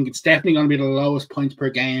 teams. I think it's definitely going to be the lowest points per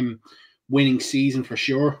game winning season for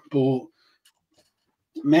sure, but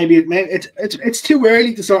maybe it's too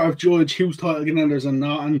early to sort of judge who's title contenders and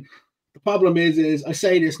not. And the problem is I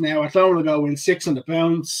say this now, Athlone will go win 6 on the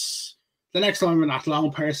bounce. The next time I'm an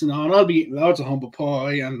Athlone person on, I'll be eating loads of humble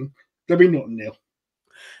pie and there'll be nothing new.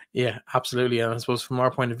 Yeah, absolutely. And I suppose from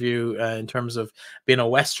our point of view, in terms of being a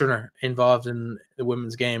Westerner involved in the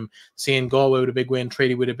women's game, seeing Galway with a big win,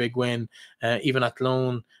 Treaty with a big win, even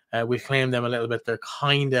Athlone, we've claimed them a little bit. They're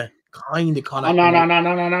kind of. No.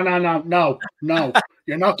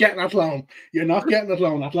 You're not getting Athlone. You're not getting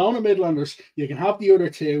Athlone. Athlone and Midlanders. You can have the other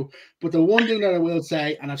two. But the one thing that I will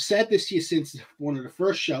say, and I've said this to you since one of the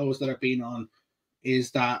first shows that I've been on,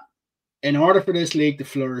 is that in order for this league to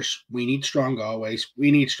flourish, we need strong Galways.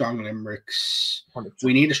 We need strong Limericks. 100%.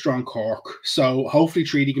 We need a strong Cork. So hopefully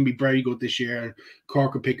Treaty can be very good this year and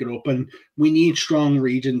Cork will pick it up. And we need strong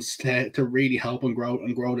regions to really help and grow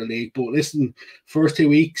the league. But listen, first 2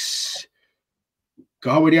 weeks,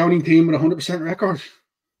 Galway the only team with a 100% record.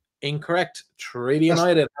 Incorrect. Treaty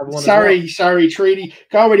United have won. Sorry, Treaty.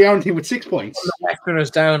 Galway the only team with 6 points. The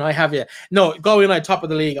Westerners down. I have you. No, Galway United top of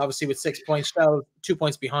the league, obviously with 6 points. Shell 2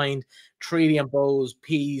 points behind. Treaty and Bows,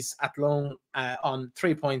 Peas, Athlone on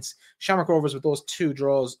 3 points. Shamrock Rovers with those 2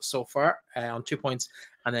 draws so far on 2 points,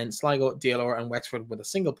 and then Sligo, DLR, and Wexford with a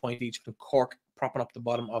single point each. And Cork propping up the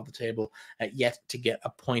bottom of the table, yet to get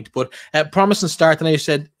a point. But promising start, and I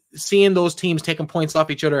said, seeing those teams taking points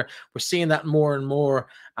off each other, we're seeing that more and more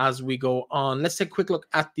as we go on. Let's take a quick look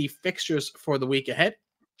at the fixtures for the week ahead.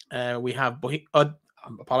 We have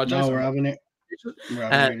apologize. No, we're having it. We're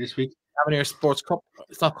having it this week. Avenir Sports Cup.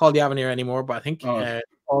 It's not called the Avenir anymore, but I think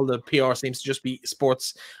all the PR seems to just be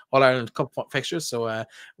Sports All Ireland Cup fixtures. So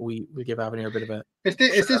we give Avenir a bit of a. Is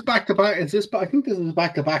this back to back? I think this is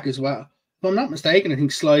back to back as well. If I'm not mistaken, I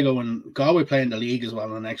think Sligo and Galway play in the league as well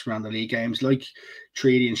in the next round of league games, like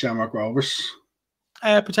Treaty and Shamrock Rovers.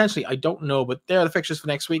 Potentially, I don't know, but they're the fixtures for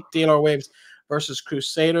next week. DLR Waves versus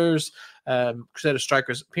Crusaders, Crusader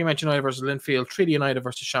Strikers, Peamount United versus Linfield, Treaty United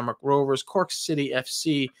versus Shamrock Rovers, Cork City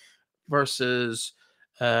FC versus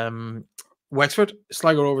Wexford,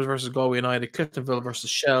 Sligo Rovers versus Galway United, Cliftonville versus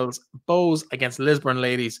Shells, Bows against Lisburn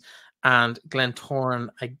Ladies, and Glentoran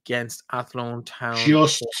against Athlone Town.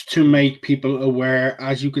 Just to make people aware,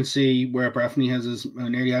 as you can see where Breifne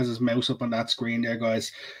nearly has his mouse up on that screen there,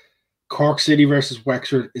 guys, Cork City versus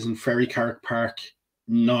Wexford is in Ferry Carrick Park,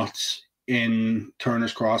 not in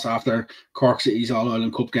Turner's Cross, after Cork City's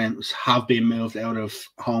All-Ireland Cup games have been moved out of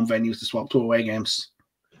home venues to swap to away games.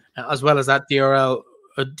 As well as that,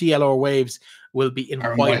 DLR Waves will be in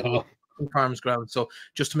Whitehall Farms Ground. So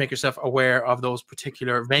just to make yourself aware of those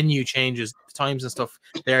particular venue changes, times and stuff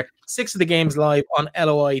there. 6 of the games live on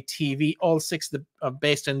LOI TV. All 6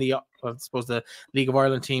 based in the, I suppose, the League of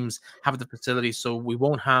Ireland teams have the facility. So we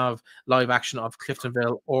won't have live action of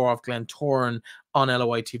Cliftonville or of Glentoran on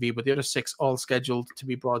LOI TV, but the other 6 all scheduled to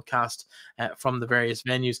be broadcast from the various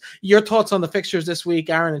venues. Your thoughts on the fixtures this week,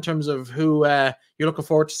 Aaron, in terms of who you're looking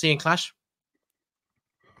forward to seeing clash?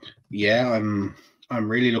 Yeah, I'm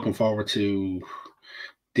really looking forward to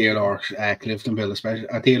DLR Cliftonville, especially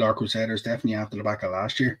DLR Crusaders, definitely after the back of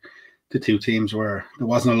last year. The two teams were, there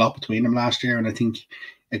wasn't a lot between them last year, and I think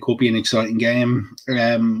it could be an exciting game.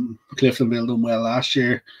 Cliftonville done well last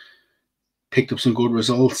year, picked up some good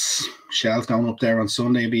results. Shell's going up there on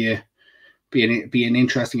Sunday, be an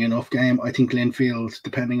interesting enough game. I think Linfield,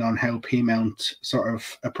 depending on how Peamount sort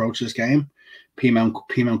of approaches game,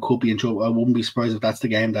 Peamount could be in trouble. I wouldn't be surprised if that's the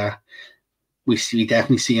game that we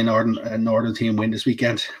definitely see a northern team win this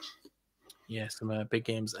weekend. Yeah, some big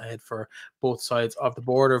games ahead for both sides of the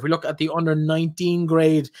border. If we look at the under-19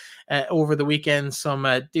 grade over the weekend, some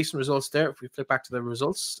decent results there. If we flip back to the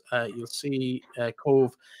results, you'll see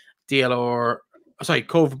Cove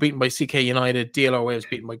beaten by CK United, DLR Waves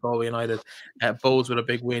beaten by Galway United, Bows with a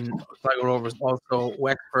big win, Sligo Rovers also,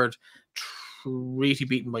 Wexford Treaty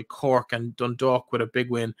beaten by Cork, and Dundalk with a big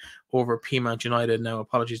win over Peamount United. Now,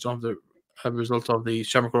 apologies, don't have the result of the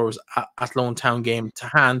Shelbourne Rovers Athlone Town game to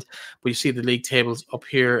hand, but you see the league tables up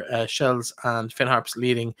here. Shells and FinHarps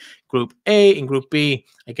leading Group A. In Group B,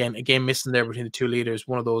 again, a game missing there between the two leaders.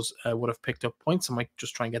 One of those would have picked up points. I might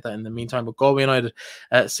just try and get that in the meantime. But Galway United,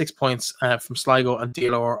 6 points from Sligo, and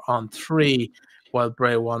DLR on 3, while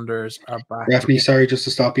Bray Wanderers are back. Definitely, sorry, just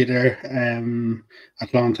to stop you there.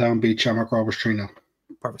 Athlone Town beat Shamrock Rovers 3-0.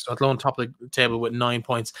 Perfect. So Athlone top of the table with 9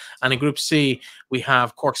 points. And in Group C, we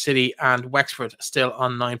have Cork City and Wexford still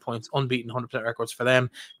on 9 points, unbeaten, 100% records for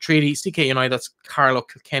them. Treaty, CK United, that's Carlow,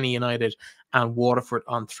 Kilkenny United, and Waterford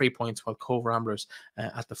on 3 points, while Cove Ramblers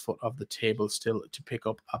at the foot of the table still to pick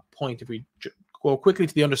up a point. If we go quickly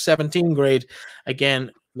to the under-17 grade,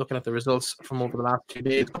 again, looking at the results from over the last 2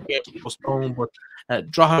 days, games postponed, but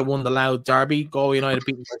Drogheda won the Louth Derby. Galway United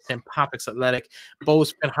beaten by St. Patrick's Athletic.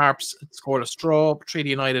 Bows FinHarps scored a straw.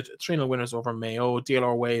 Treaty United 3-0 winners over Mayo.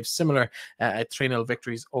 DLR Waves similar 3-0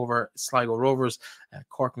 victories over Sligo Rovers.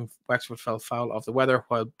 Cork and Wexford fell foul of the weather,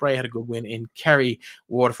 while Bray had a good win in Kerry.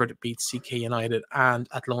 Waterford beat CK United, and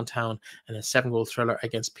Athlone Town in a 7-goal thriller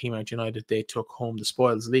against Peamount United, they took home the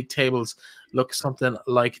spoils. League tables look something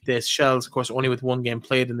like this. Shells, of course, only with 1 game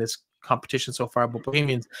played in this competition so far, but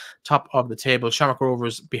Bohemians top of the table. Shamrock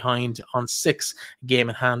Rovers behind on 6, game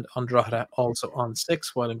in hand on Drogheda also on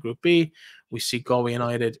 6, while in Group B we see Galway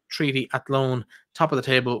United, Treaty, Athlone top of the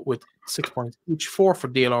table with 6 points each, 4 for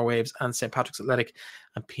DLR Waves and St. Patrick's Athletic,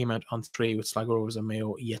 and Peamount on 3, with Sligo Rovers and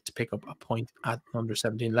Mayo yet to pick up a point at under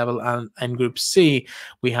 17 level. And in Group C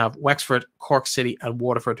we have Wexford, Cork City and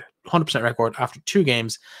Waterford 100% record after 2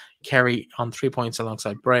 games. Kerry on 3 points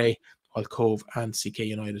alongside Bray, while Cove and CK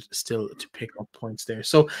United still to pick up points there.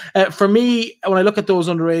 So for me, when I look at those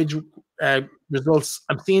underage results,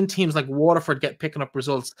 I'm seeing teams like Waterford picking up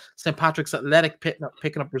results, St. Patrick's Athletic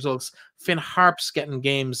picking up results, FinHarps getting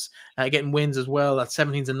games, getting wins as well at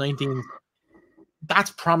 17s and 19s.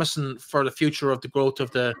 That's promising for the future of the growth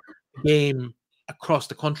of the game across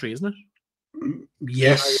the country, isn't it?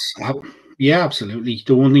 Yes. Yeah, absolutely.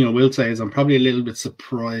 The one thing I will say is I'm probably a little bit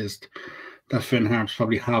surprised that FinHarps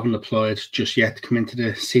probably haven't applied just yet to come into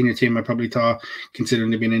the senior team. I probably thought,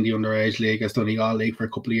 considering they've been in the underage league, as Donegal league for a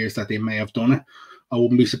couple of years, that they may have done it. I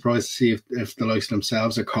wouldn't be surprised to see if the likes of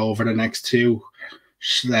themselves are over the next 2.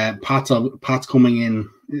 Pat's coming in.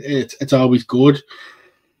 It's always good,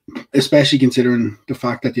 especially considering the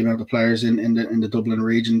fact that the amount of players in the Dublin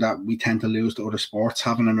region that we tend to lose to other sports.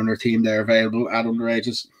 Having another team there available at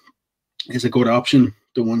underages is a good option.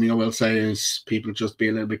 The one thing I will say is people just be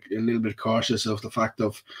a little bit cautious of the fact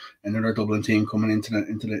of another Dublin team coming into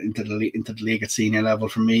the league at senior level.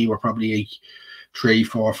 For me, we're probably 3,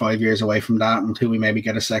 4, 5 years away from that until we maybe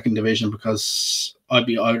get a second division, because I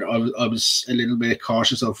was a little bit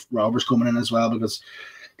cautious of Rovers coming in as well, because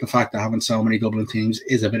the fact that having so many Dublin teams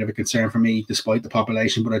is a bit of a concern for me, despite the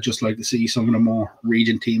population. But I'd just like to see some of the more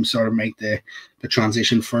region teams sort of make the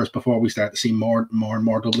transition first before we start to see more and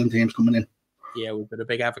more Dublin teams coming in. Yeah, we've been a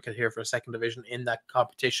big advocate here for a second division in that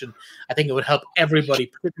competition. I think it would help everybody,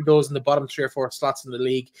 particularly those in the bottom 3 or 4 slots in the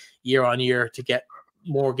league year on year, to get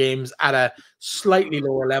more games at a slightly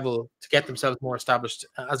lower level to get themselves more established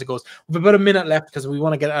as it goes. We've about a minute left because we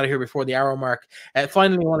want to get out of here before the hour mark.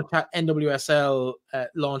 Finally, we want to chat NWSL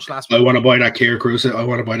launch last week. I want to buy that Kyra Carusa. I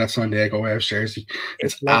want to buy that San Diego Waves jersey.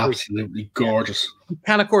 It's absolutely gorgeous. You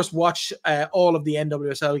can, of course, watch all of the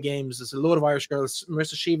NWSL games. There's a load of Irish girls.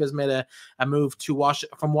 Marissa Shiva has made a move to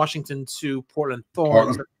from Washington to Portland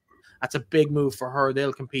Thorns. That's a big move for her.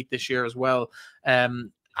 They'll compete this year as well.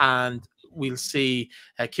 And we'll see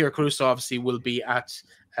Kyra Carusa obviously will be at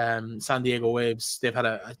San Diego Waves. They've had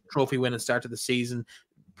a trophy win at the start of the season.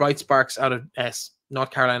 Bright sparks out of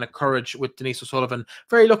North Carolina Courage with Denise O'Sullivan.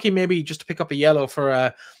 Very lucky maybe just to pick up a yellow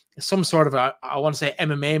for some sort of I want to say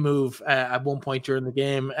MMA move at one point during the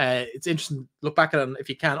game. It's interesting. Look back at it if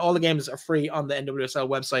you can. All the games are free on the NWSL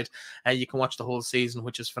website. You can watch the whole season,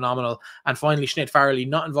 which is phenomenal. And finally, Sinead Farrelly,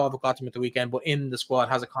 not involved with Gotham at the weekend, but in the squad,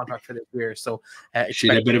 has a contract for this year. So she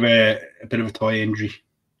had a bit of a toe injury.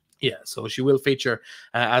 Yeah, so she will feature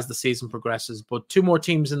as the season progresses. But two more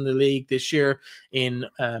teams in the league this year in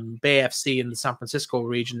Bay FC in the San Francisco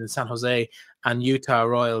region in San Jose, and Utah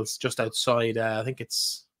Royals just outside. I think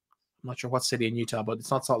it's, I'm not sure what city in Utah, but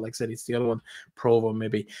it's not Salt Lake City. It's the other one, Provo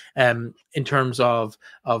maybe. In terms of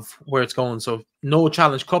where it's going, so no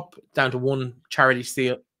Challenge Cup, down to one Charity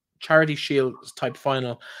Shield type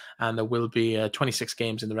final, and there will be 26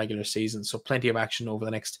 games in the regular season. So plenty of action over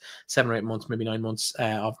the next 7 or 8 months, maybe 9 months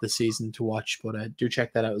of the season to watch. But do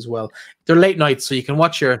check that out as well. They're late nights, so you can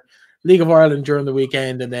watch your League of Ireland during the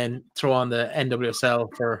weekend and then throw on the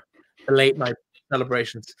NWSL for the late night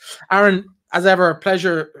celebrations. Aaron, as ever,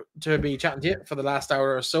 pleasure to be chatting to you for the last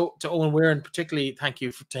hour or so. To Eoin Wearen, particularly, thank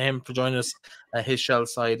you to him for joining us. His Shell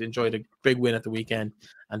side enjoyed a big win at the weekend,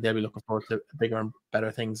 and they'll be looking forward to bigger and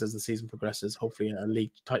better things as the season progresses. Hopefully, a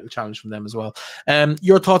league title challenge from them as well.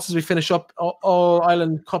 Your thoughts as we finish up? All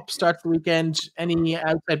Ireland Cup starts the weekend. Any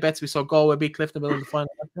outside bets? We saw Galway beat Cliftonville in the final.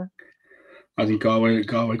 I think Galway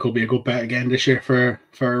could be a good bet again this year for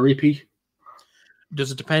a repeat. Does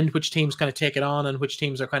it depend which teams kind of take it on and which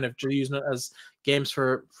teams are kind of using it as games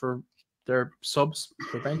for their subs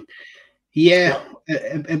for bench? Yeah,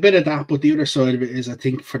 a bit of that, but the other side of it is, I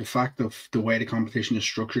think, for the fact of the way the competition is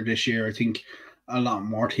structured this year, I think a lot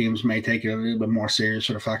more teams may take it a little bit more serious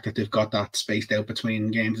for the fact that they've got that spaced out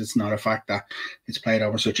between games. It's not a fact that it's played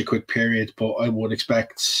over such a quick period, but I would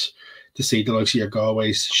expect to see the likes of your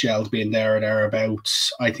Galways, Shells being there or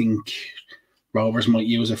thereabouts. I think Rovers might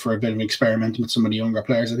use it for a bit of experimenting with some of the younger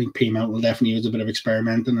players. I think Peamount will definitely use a bit of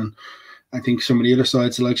experimenting, and I think some of the other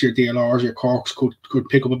sides, like your DLRs, your Corks, could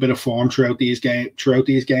pick up a bit of form throughout these games.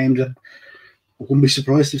 And I wouldn't be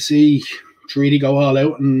surprised to see Treaty go all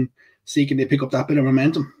out and see can they pick up that bit of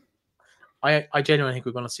momentum. I genuinely think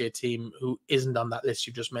we're going to see a team who isn't on that list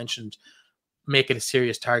you just mentioned make it a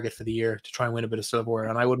serious target for the year to try and win a bit of silverware.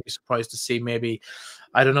 And I wouldn't be surprised to see maybe,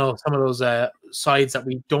 I don't know, some of those sides that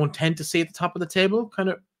we don't tend to see at the top of the table kind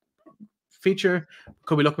of feature.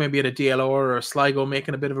 Could we look maybe at a DLR or a Sligo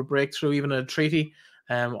making a bit of a breakthrough, even a Treaty?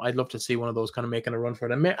 I'd love to see one of those kind of making a run for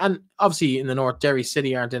it. And obviously in the north, Derry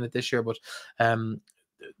City aren't in it this year, but the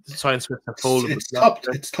Science Swift have folded.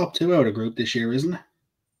 It's top two out of group this year, isn't it?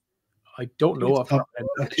 I don't know.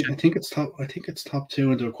 I think it's top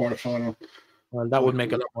two into a quarterfinal. Well, that would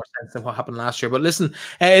make a lot more sense than what happened last year. But listen,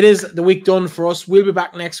 it is the week done for us. We'll be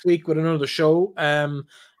back next week with another show.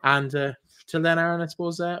 And till then, Aaron, I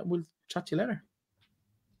suppose we'll chat to you later.